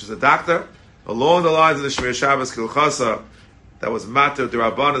al-chak, such as a doctor, along the lines of the Shmir Shabbos Kilchasa, that was matter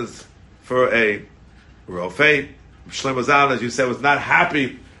d'Rabbanan for a rofei. Shlomo Zalman, as you said, was not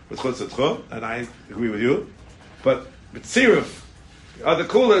happy with Chutz Tchum, and I agree with you. But Tziruf, the other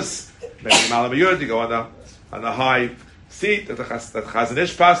coolest, maybe Malam Yud, you go on the high seat, that Chazon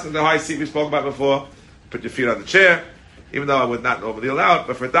Ish passed in the high seat we spoke about before, put your feet on the chair, even though I would not normally allow it,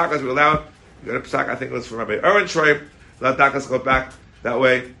 but for Dakas we allow it. You got a psak, I think it was from Rabbi Aaron Shoyim, let Dakas go back that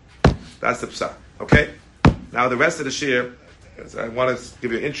way. That's the psak. Okay? Now the rest of the shir, I want to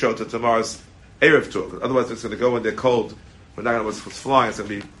give you an intro to tomorrow's Erev talk, otherwise it's going to go when they're cold. We're not going to what's flying, it's going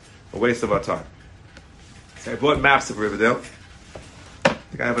to be a waste of our time. So I bought maps of Riverdale. I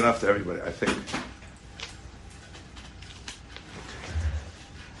think I have enough to everybody, I think.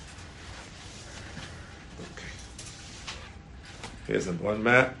 Here's one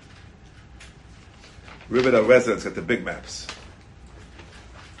map. Riverdale residents got the big maps.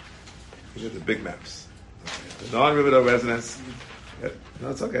 These are the big maps. Okay. The non-Riverdale residents, no,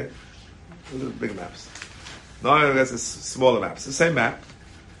 it's okay. Those are the big maps. Non-Riverdale residents, smaller maps. The same map.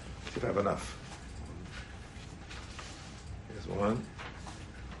 See if I have enough. Here's one.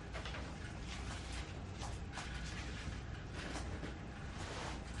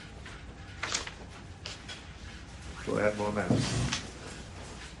 Do I have more maps?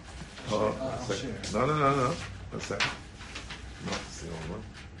 Oh, no. One second. No, it's the old one.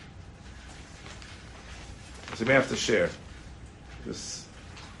 So you may have to share. Just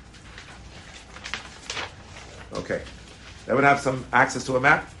okay. Everyone have some access to a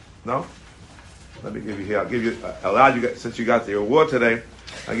map? No? Let me give you here. I'll give you. Allow you. Since you got the award today,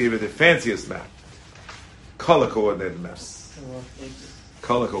 I'll give you the fanciest map. color coordinated maps. Oh, well, thank you.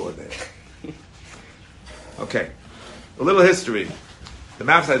 Color coordinated. Okay. A little history. The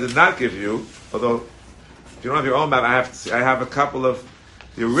maps I did not give you, although if you don't have your own map, I have a couple of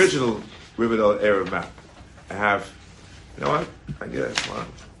the original Riverdale Arab map. I have, you know what? I get it. Come on.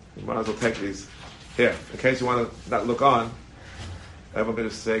 You might as well take these. Here, in case you want to not look on, I'm going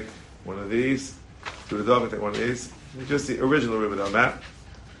to take one of these. Do the dog and take one of these. Just the original Riverdale map.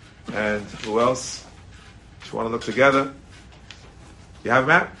 And who else? If you want to look together. You have a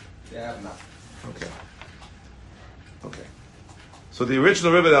map? Yeah, I have a map. Okay. Okay. So the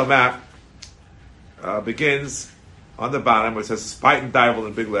original Riverdale map begins on the bottom where it says Spite and Dival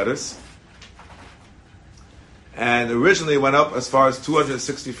in big letters. And originally went up as far as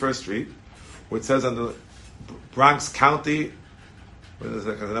 261st Street, where it says on the Bronx County, where there's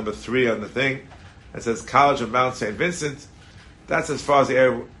like a number 3 on the thing, it says College of Mount St. Vincent. That's as far as the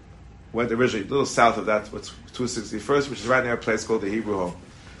area went originally. A little south of that, what's 261st, which is right near a place called the Hebrew Home.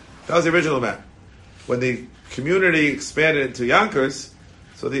 That was the original map. When the community expanded into Yonkers,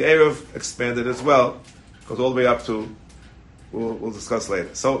 so the Erev expanded as well, goes all the way up to, we'll discuss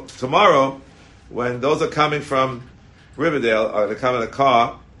later. So tomorrow, when those are coming from Riverdale, they come in a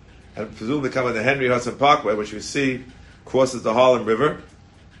car, and presumably come in the Henry Hudson Parkway, which you see crosses the Harlem River,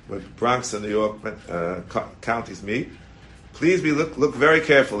 where Bronx and New York counties meet. Please look very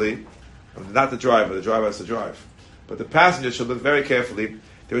carefully, not the driver has to drive, but the passenger should look very carefully.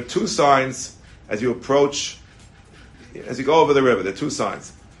 There are 2 signs as you approach, as you go over the river. There are 2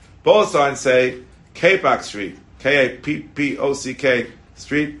 signs. Both signs say Kapok Street, K-A-P-P-O-C-K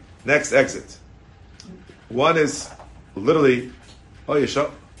Street, next exit. One is literally, oh, you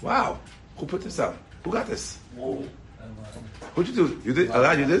show, wow, who put this up? Who got this? Whoa. Who'd you do? You did?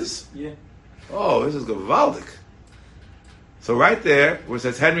 Alad, you did this? Yeah. Oh, this is gewaldic. So right there, where it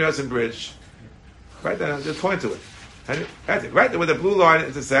says Henry Hudson Bridge, right there, just point to it. Right there where the blue line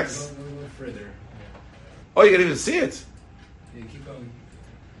intersects. No further. Oh, you can even see it. Yeah, keep going.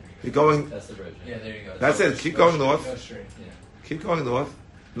 You're going, That's the bridge. Yeah, there you go. that's it, keep going north. Go straight. Yeah. Keep going north.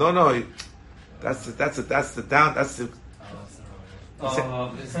 No, that's the down, that's the, Oh, that's the wrong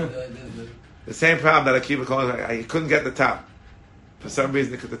one. Oh, This is the the same problem that I keep calling, I couldn't get the top. For some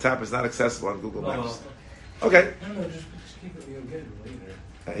reason, the top is not accessible on Google Maps. Okay. No, just keep it. You'll get it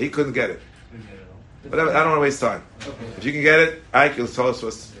later. He couldn't get it. You get it all. But I don't want to waste time. Okay. If you can get it, Ike, you'll tell us to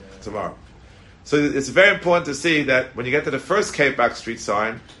us tomorrow. So it's very important to see that when you get to the first Kapok Street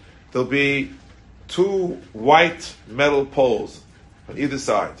sign, there'll be 2 white metal poles on either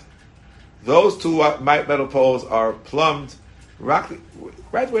side. Those 2 white metal poles are plumbed right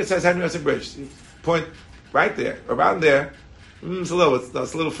where it says Henry Hudson Bridge. You point right there, around there. It's a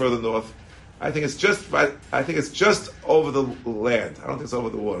little further north. I think it's just right. I think it's just over the land. I don't think it's over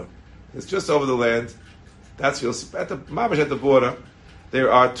the water. It's just over the land. That's you'll see at the mamash at the border.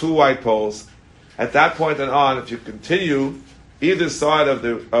 There are 2 white poles. At that point and on, if you continue, either side of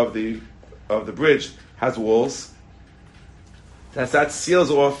the bridge has walls. That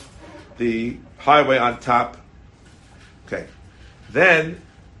seals off the highway on top. Okay. Then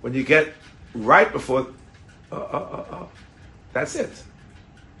when you get right before, that's it.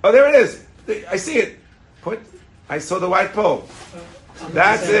 Oh, there it is. I see it. I saw the white pole.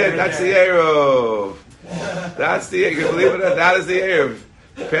 That's it. That's the Erev. That's the Erev. You can believe it or not, that is the Erev.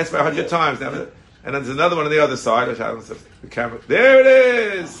 Passed by 100 times. And there's another one on the other side. Which I don't know the camera. There it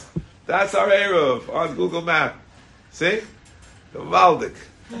is. That's our Erev on Google Map. See? The Valdik.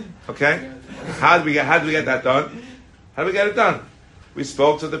 Okay? How did we get that done? How did we get it done? We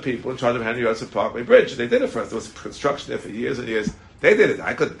spoke to the people in charge of Henry Hudson Parkway Bridge. They did it for us. There was construction there for years and years. They did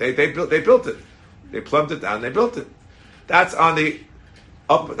it. They built it. They plumbed it down. They built it. That's on the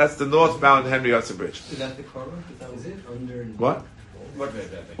up. That's the northbound Henry Hudson Bridge. Is that the corridor? Is it under? What? What?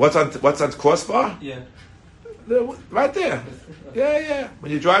 What's on crossbar? Yeah. Right there. Yeah.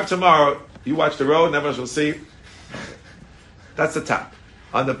 When you drive tomorrow, you watch the road, and everyone will see. That's the top.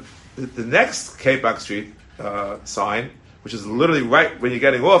 On the next Kapok Street sign, which is literally right when you're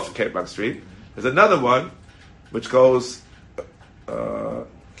getting off Kapok Street, there's another one which goes.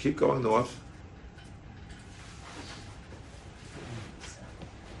 Keep going north.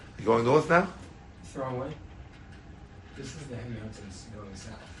 You going north now? It's the wrong way. This is the Henry Hudson's going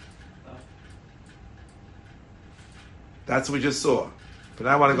south. That's what we just saw. But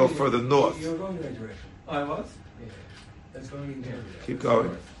now I want to go further north. You're going in the right direction. Oh, I was? Yeah. That's going in there. Keep going.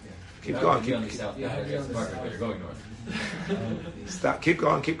 Yeah. Keep You're going. on the south. Yeah, Yeah, you're on the Parkway, south. but you're going north. Stop. Keep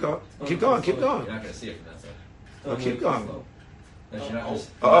going. Keep going. Keep You're going. not going to see it from that side. Oh, keep going. No, you're not gonna see-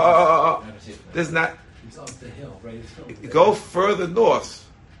 Oh. you're not gonna see it from that This is not. It's off the hill, right? It's off the Go further north.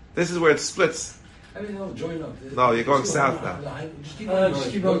 This is where it splits. I mean, they'll join up. No, you're going Just south go- now. Just keep Just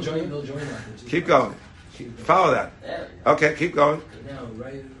going. keep They'll going. join up. Keep going. Follow that. There we go. Okay, keep going. Now,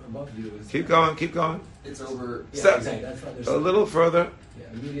 right above you is. Keep going. Kekeep going. It's over. Yeah, Step. exactly. That's what A they're little further. Yeah,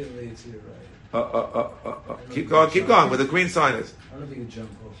 immediately it's here, right? Keep going. Keep going. Where the green sign is. I don't know if you can jump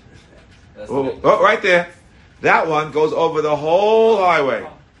over That's Oh, the- oh, right there. That one goes over the whole highway,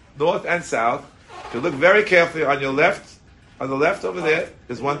 north and south. If you look very carefully on your left, on the left over there,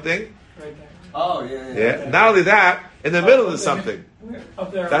 is one thing. Right there. Oh yeah. Yeah. Not only that, in the middle is something.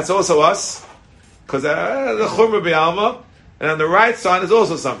 Up there. That's also us, because the Chumra B'Alma, and on the right side is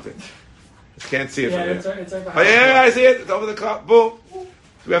also something. You can't see it Yeah, from it's here. right, it's right Oh behind. yeah, I see it. It's over the car. Boom.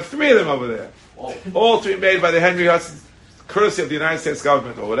 We have three of them over there. Whoa. All three made by the Henry Hudson, courtesy of the United States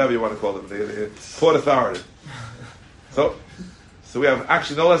government, or whatever you want to call them, the Port Authority. So we have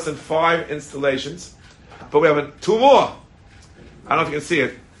actually no less than 5 installations, but we have 2 more. I don't know if you can see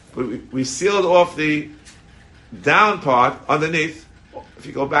it, but we sealed off the down part underneath. If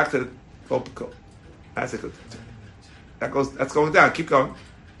you go back to the go, that's it. That's going down. Keep going.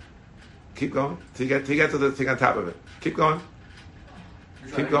 Keep going till you get to the thing on top of it. Keep going.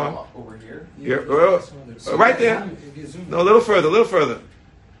 You're Keep trying to going. go over here. You're, right there. No, a little further. A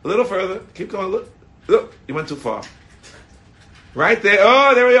little further. Keep going. Look, you went too far. Right there.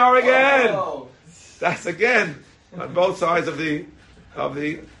 Oh, there we are again. Oh. That's again on both sides of the.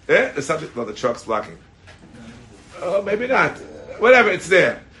 There's something. No, the truck's blocking. Oh, maybe not. Whatever. It's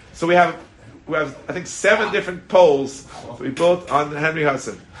there. So we have I think 7 different poles we built on Henry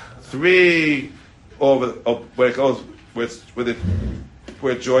Hudson. 3 over where it goes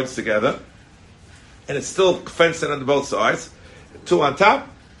where it joins together, and it's still fenced in on both sides. 2 on top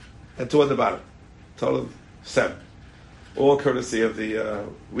and 2 on the bottom. Total of 7. All courtesy of the.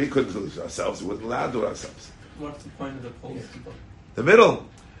 We couldn't do it ourselves. We wasn't allowed to do it ourselves. What's the point of the poles? The middle.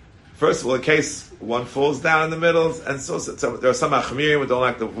 First of all, in case one falls down in the middle, and so there are some achmirim who don't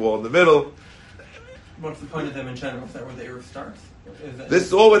like the wall in the middle. What's the point of them in general? Is that where the Eruv starts?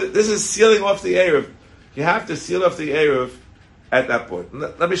 This is sealing off the Eruv. You have to seal off the Eruv at that point.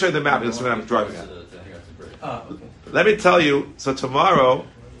 Let me show you the map. This is what I'm driving at. Okay. Let me tell you. So tomorrow,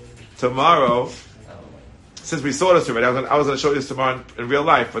 since we saw this already, I was going to show you this tomorrow in real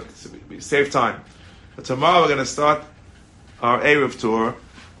life, but we save time. But tomorrow we're going to start our Eruv tour,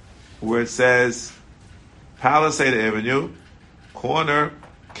 where it says Palisade Avenue, corner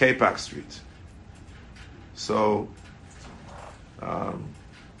Capac Street. So,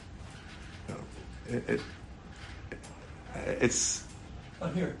 it's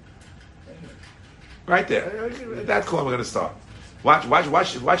I'm here. right there. At that corner we're going to start.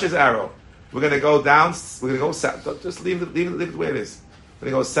 Watch his arrow. We're going to go down. We're going to go south. Just leave it the way it is.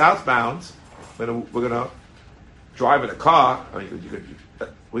 We're going to go southbound. We're going to drive in a car. I mean,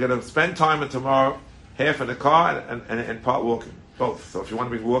 we're going to spend time tomorrow, half in the car and part walking, both. So if you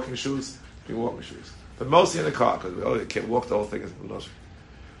want to bring walking shoes, bring walking shoes. But mostly in the car, because you can't walk the whole thing.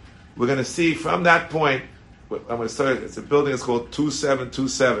 We're going to see from that point, I'm going to start, it's a building, it's called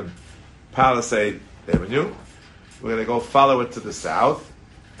 2727 Palisade Avenue. We're going to go follow it to the south,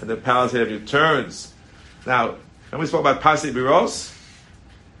 and then Palisade Avenue turns. Now, when we spoke about Pasi Biros,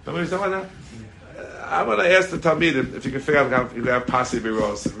 remember we talked about that? I'm going to ask the Talmud if you can figure out how you have Pasi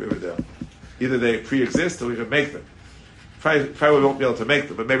Biros in Riverdale. Either they pre-exist or we can make them. Probably we won't be able to make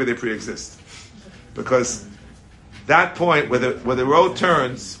them, but maybe they pre-exist. Because that point where the road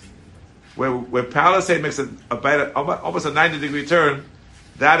turns, where Palisade makes almost a 90-degree turn,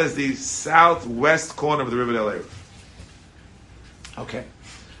 that is the southwest corner of the Riverdale area. Okay.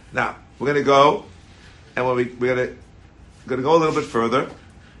 Now, we're going to go, and we're going to go a little bit further, and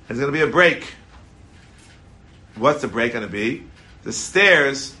there's going to be a break. What's the break going to be? The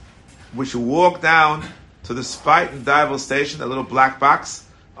stairs, which you walk down to the Spite and Dival station, that little black box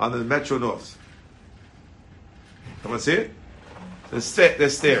on the Metro North. Someone see it? There's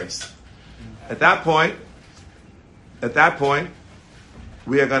stairs. At that point,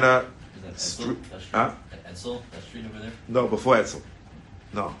 we are going to... Is that Edsel? That street? Huh? Edsel? That street over there? No, before Edsel.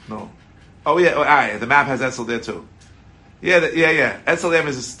 No. Oh, yeah. Oh, right. The map has Edsel there, too. Yeah. Edsel Avenue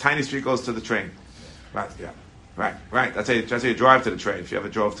is this tiny street goes to the train. Right, yeah. Right. That's how you drive to the train, if you ever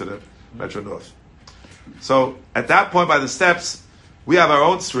drove to the Metro North. So, at that point, by the steps, we have our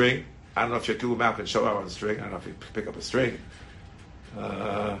own string. I don't know if your Google map can show our own string. I don't know if you pick up a string.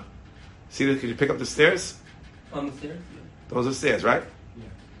 Can you pick up the stairs? On the stairs? Yeah. Those are stairs, right?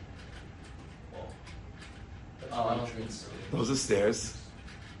 Oh, I don't think so. Those are stairs.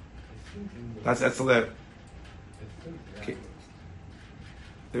 That's Edsel Avenue. Okay.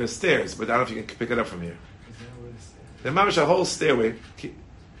 There are stairs, but I don't know if you can pick it up from here. There's a whole stairway.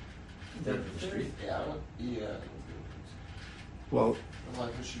 Is that the street? Yeah, I don't, yeah. Well, I'm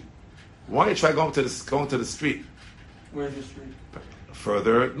like, what she, why don't you try going to the street Where's the street?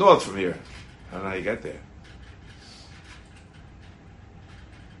 further north from here? I don't know how you get there.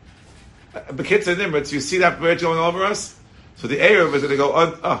 B'kitzur Nimritz, you see that bridge going over us? So the Erev is going to go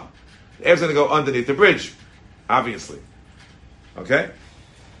the Erev's going to go underneath the bridge, obviously. Okay?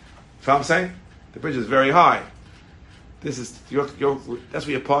 Follow what I'm saying? The bridge is very high. This is that's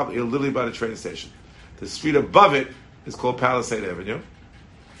where you're parked. You're literally by the train station. The street above it is called Palisade Avenue.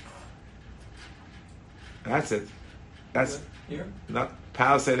 That's it. That's Here? not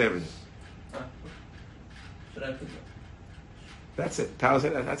Palisade Avenue. Should I put that? That's it.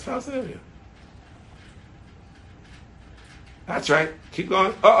 Palisade. That's Palisade Avenue. That's right. Keep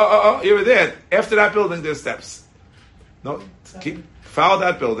going. Oh! You were there. After that building, there's steps. No, follow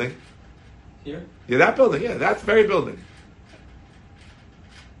that building. Here? Yeah, that building. Yeah, that very building.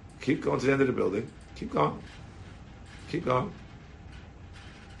 Keep going to the end of the building. Keep going. Keep going.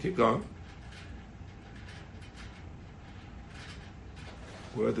 Keep going.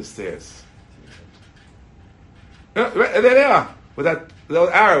 Where are the stairs? Right, there they are. Where that little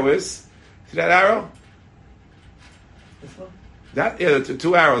arrow is. See that arrow? This one? The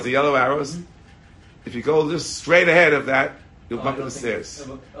two arrows, the yellow arrows. Mm-hmm. If you go just straight ahead of that, you'll I bump into don't the think stairs.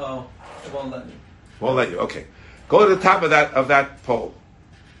 it won't let me. Won't let you. Okay. Go to the top of that pole.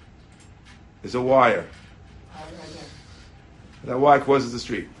 There's a wire. That wire crosses the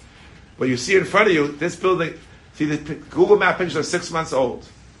street. But you see in front of you, this building, see the Google Map pictures are 6 months old.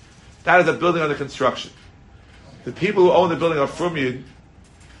 That is a building under construction. The people who own the building are from you.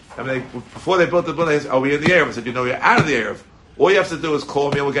 I mean, before they built the building, they said, "Are we in the Erev?" I said, "You're out of the Erev. All you have to do is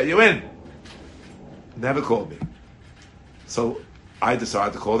call me and we'll get you in." Never called me. So I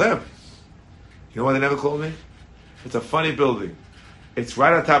decided to call them. You know why they never called me? It's a funny building. It's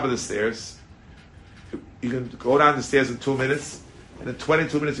right on top of the stairs. You can go down the stairs in 2 minutes, and in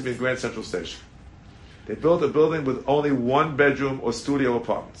 22 minutes you'll be in Grand Central Station. They built a building with only one bedroom or studio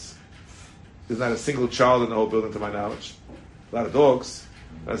apartments. There's not a single child in the whole building, to my knowledge. A lot of dogs,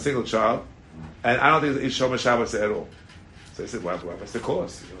 not a single child. And I don't think it's Shoma Shabbos at all. So they said, what's the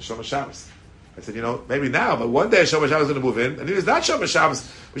cost? Shoma Shabbos. I said, maybe now, but one day Shoma Shabbos is going to move in, and if it's not Shoma Shabbos,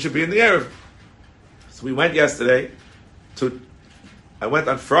 we should be in the Erev. So we went I went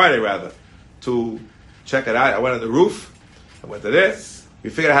on Friday, rather, to check it out. I went on the roof, I went to there, we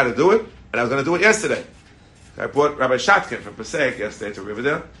figured out how to do it, and I was going to do it yesterday. I brought Rabbi Shatkin from Passaic yesterday to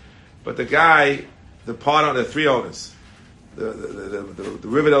Riverdale, but the guy, the three owners, the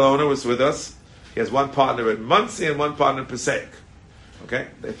Riverdale owner was with us. He has one partner in Muncie and one partner in Passaic. Okay?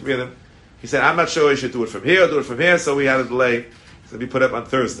 The three of them. He said, "I'm not sure you should do it from here or do it from here," so we had a delay. So we put up on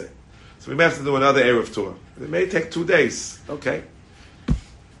Thursday. So we may have to do another Erev tour. It may take 2 days. Okay.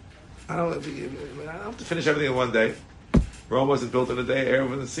 I don't have to finish everything in one day. Rome wasn't built in a day, Erev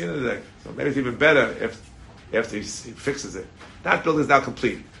wasn't seen in a day. So maybe it's even better after he fixes it. That building is now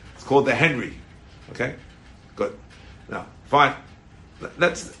complete. It's called the Henry. Okay? Good. Now, fine.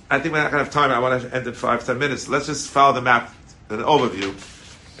 I think we're not going to have time. I want to end in 5-10 minutes. Let's just follow the map, an overview,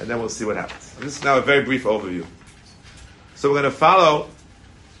 and then we'll see what happens. This is now a very brief overview. So we're going to follow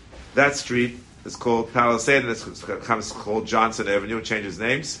that street. It's called Palisade, and it's called Johnson Avenue. It changes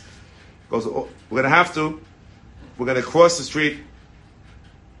names. We're going to cross the street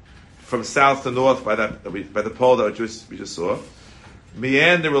from south to north by the pole that we just saw.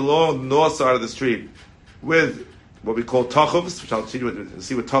 Meander along the north side of the street with what we call tachovs, which I'll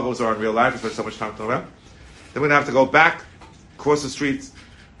see what tachovs are in real life. We spent so much time talking about. Then we're going to have to go back, cross the street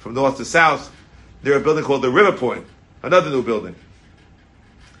from north to south, near a building called the River Point, another new building.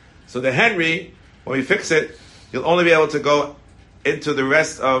 So the Henry, when we fix it, you'll only be able to go into the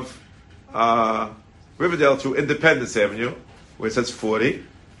rest of Riverdale through Independence Avenue, where it says 40.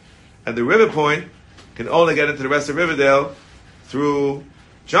 And the River Point can only get into the rest of Riverdale through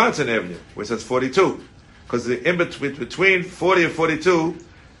Johnson Avenue, where it says 42. Because the between 40 and 42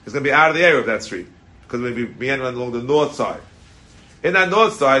 is going to be out of the area of that street. Because we'll be meandering along the north side. In that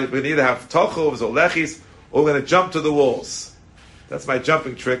north side, we can either have tochovs or lechis, or we're going to jump to the walls. That's my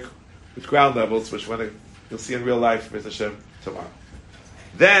jumping trick with ground levels, which you'll see in real life, Mr. Hashem, tomorrow.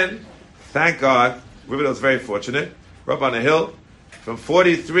 Then, thank God, Riverdale's very fortunate. We're up on a hill. From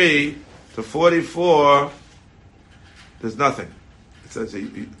 43 to 44, there's nothing. It says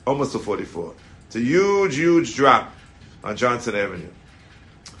almost to 44. It's a huge, huge drop on Johnson Avenue.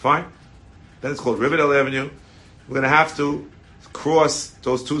 Fine? Then it's called Riverdale Avenue. We're going to have to cross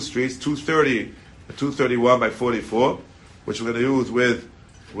those two streets, 230 and 231 by 44, which we're going to use with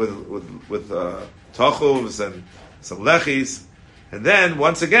tachovs and some lechis. And then,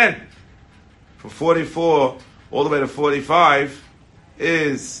 once again, from 44 all the way to 45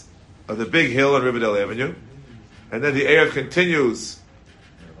 is the big hill on Riverdale Avenue. And then the Erev continues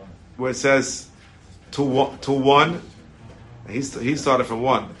where it says to one. He started from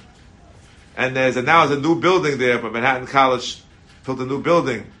 1. And now there's a new building there, but Manhattan College built a new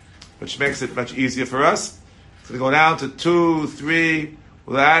building, which makes it much easier for us. It's going to go down to 2, 3,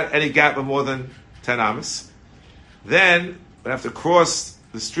 without any gap of more than 10 amas. Then we have to cross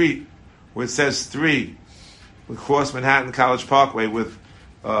the street where it says 3. We cross Manhattan College Parkway with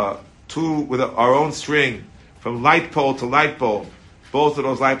our own string from light pole to light pole. Both of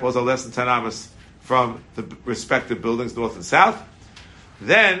those light poles are less than 10 amas from the respective buildings, north and south.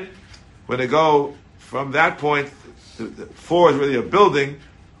 Then, when they go from that point, 4 is really a building.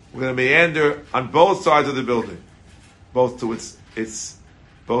 We're going to meander on both sides of the building, both to its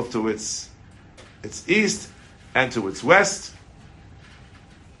east and to its west,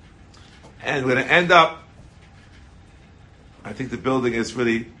 and we're going to end up. I think the building is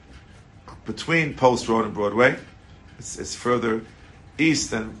really between Post Road and Broadway. It's further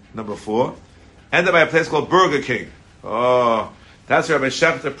east than number 4. End up by a place called Burger King. Oh, that's where Rabbi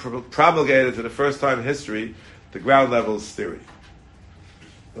Schechter promulgated for the first time in history the ground levels theory.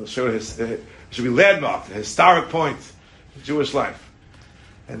 It'll show it should be landmarked, a historic point in Jewish life.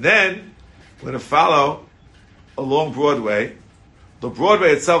 And then we're going to follow along Broadway. The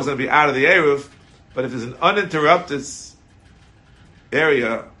Broadway itself is going to be out of the Eruv, but if there's an uninterrupted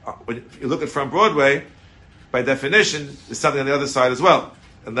area, when you look at from Broadway, by definition, there's something on the other side as well,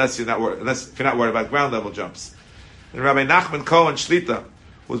 if you're not worried about ground level jumps. And Rabbi Nachman Cohen Shlita,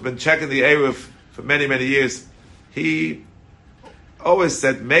 who's been checking the Eruv for many, many years, he always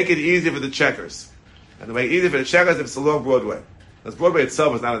said, make it easier for the checkers. And the way easier for the checkers if it's along Broadway. Because Broadway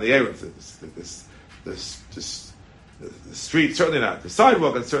itself is not on the Eruv. The street, certainly not. The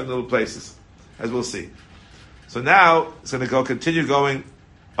sidewalk in certain little places, as we'll see. So now, it's going to continue going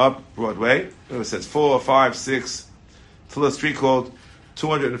up Broadway. It says 4, 5, 6, till a street called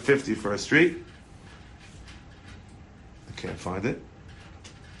 251st Street. I can't find it.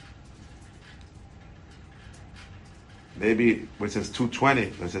 Maybe where it says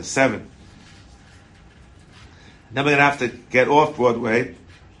 220, where it says 7. Then we're going to have to get off Broadway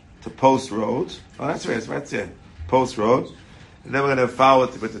to Post Road. Oh, that's right, it's right there. Post Road. And then we're going to follow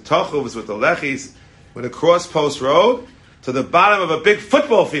it with the Tochuvs, with the Lechis. We're going to cross Post Road to the bottom of a big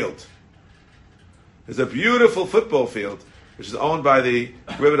football field. There's a beautiful football field, which is owned by the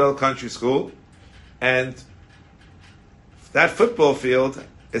Riverdale Country School. And that football field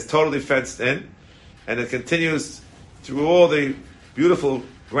is totally fenced in. And it continues through all the beautiful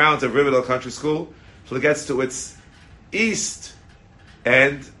grounds of Riverdale Country School till it gets to its east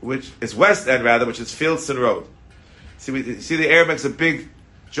end, which is west end rather, which is Fieldston Road. See the air makes a big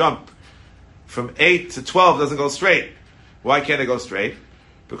jump. From 8 to 12 doesn't go straight. Why can't it go straight?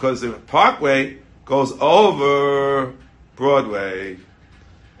 Because the Parkway goes over Broadway.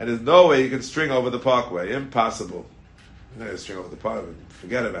 And there's no way you can string over the Parkway. Impossible. You're not going to string over the Parkway.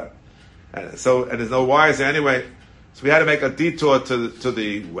 Forget about it. And there's no wires there anyway. So we had to make a detour to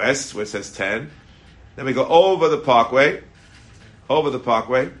the west, where it says 10. Then we go over the Parkway on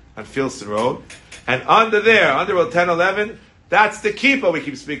Fieldston Road. And under Road 10, 11, that's the kippah we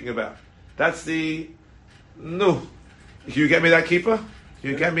keep speaking about. That's the... No. Can you get me that kippah? Do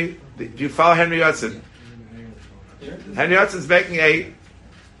you follow Henry Hudson? Henry Hudson's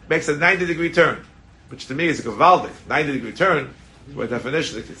makes a 90-degree turn, which to me is a gavaldic 90-degree turn. By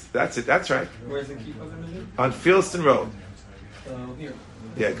definition, that's it. That's right. Where's the kippah going to be? On Fieldston Road. Here.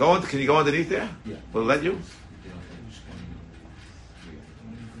 Yeah, can you go underneath there? Yeah. Will it let you?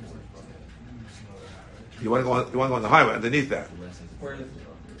 You want to go on the highway underneath that. Where is it?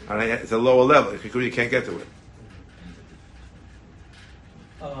 It's a lower level. If you can't get to it.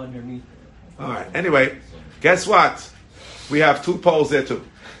 Underneath. All right. Anyway, guess what? We have 2 poles there too.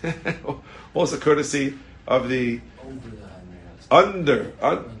 Also courtesy of the they're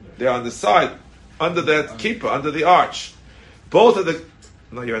on the side, under that kippah, under the arch. Both of the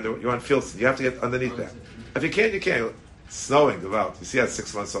you're on Fieldston. You have to get underneath that. If you can't, you can't. It's snowing devout. You see, that's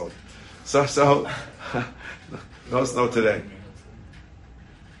 6 months old. So no snow today.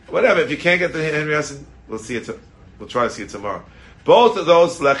 Whatever. If you can't get to Henry Hudson, we'll see it. We'll try to see it tomorrow. Both of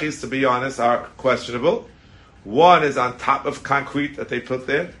those lechis, to be honest, are questionable. One is on top of concrete that they put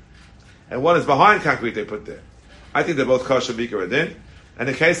there, and one is behind concrete they put there. I think they're both kosher bikar adin. And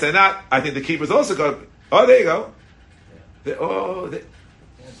in case they're not, I think the keepers also go. Oh, there you go.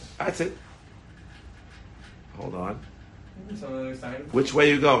 That's it. Hold on. It's on the other side. Which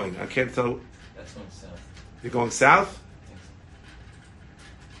way are you going? I can't tell. That's going south. You're going south?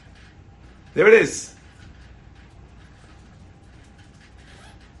 There it is.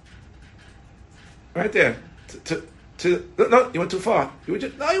 Right there. No, you went too far. You were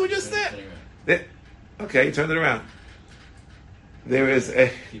just there. There. Okay, you turned it around. There is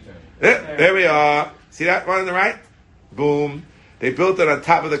a... Keep turning. There we are. See that one on the right? Boom. They built it on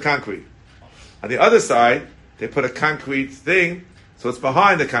top of the concrete. On the other side, they put a concrete thing, so it's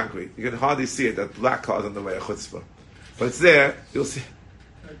behind the concrete. You can hardly see it. That black car's on the way, a chutzpah. But it's there. You'll see.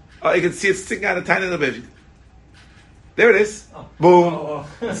 Oh, you can see it sticking out a tiny little bit. There it is. Boom.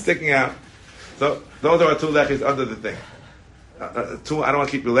 It's sticking out. So those are our two lechis under the thing. Two. I don't want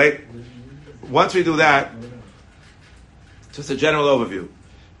to keep you late. Once we do that, just a general overview.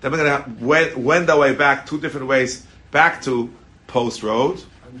 Then we're going to wend our way back two different ways back to Post Road,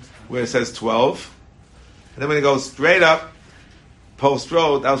 where it says 12. And then we're going to go straight up Post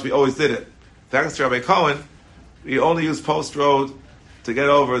Road. That was we always did it. Thanks to Rabbi Cohen, we only use Post Road to get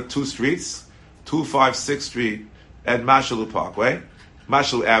over two streets, 256th Street and Mashalu Parkway,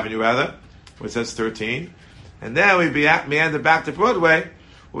 Mashalu Avenue rather, where it says 13. And then we meander back to Broadway,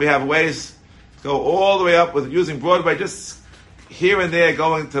 where we have ways to go all the way up with using Broadway, just here and there,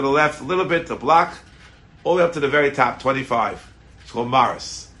 going to the left a little bit, to block, all the way up to the very top, 25. It's called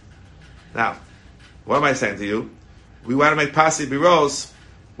Morris. Now, what am I saying to you? We want to make Pasi Biros.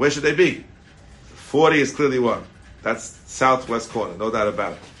 Where should they be? 40 is clearly one. That's southwest corner, no doubt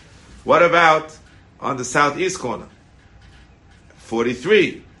about it. What about on the southeast corner?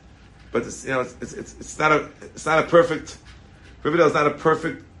 43. But it's not a perfect. Riverdale is not a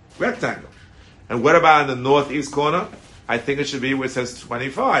perfect rectangle. And what about in the northeast corner? I think it should be where it says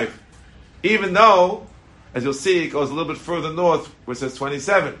 25. Even though, as you'll see, it goes a little bit further north where it says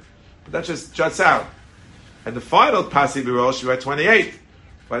 27. But that just juts out. And the final Pasi Biro should be at 28,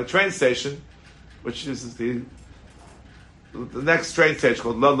 by the train station, which is the next train station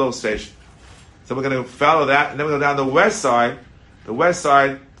called Ludlow Station. So we're going to follow that, and then we go down the west side. The west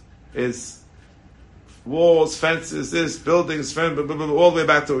side is walls, fences, buildings, all the way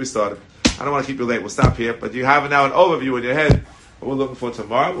back to where we started. I don't want to keep you late. We'll stop here. But you have now an overview in your head what we're looking for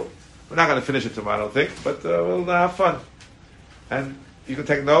tomorrow. We're not going to finish it tomorrow, I don't think, but we'll have fun. And you can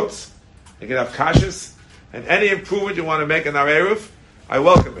take notes. You can have kashas. And any improvement you want to make in our Eruv, I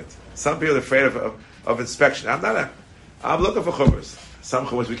welcome it. Some people are afraid of inspection. I'm looking for chumras. Some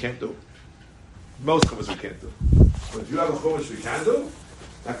chumras we can't do. Most chumras we can't do. But if you have a chumras we can do,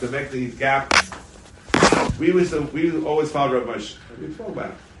 have to make these gaps. We always follow Rav Moshe. We spoke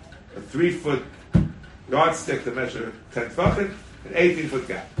about a 3-foot yardstick to measure 10 tefachim, an 18-foot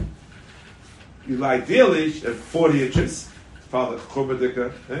gap. You ideally should have 40 inches to follow the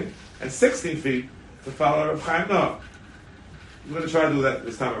Chumradika thing, and 16 feet to follow Rav Chaim Noah. We're going to try to do that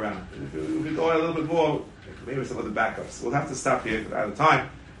this time around. If we go a little bit more, maybe some other backups. We'll have to stop here out of time.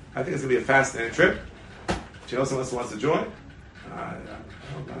 I think it's going to be a fascinating trip. If you know someone else wants to join, I'm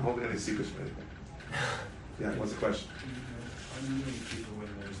not holding any secrets for anything. Yeah, what's the question?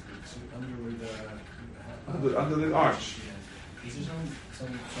 Under the arch. Is there some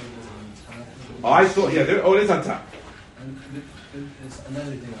on top? Oh, I thought, yeah, it is on top. It's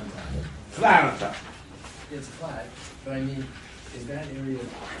another thing on top. Flat on top. It's flat, but I mean, is that area,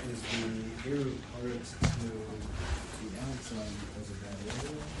 is the area part to the outside because of that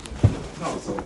area? No, so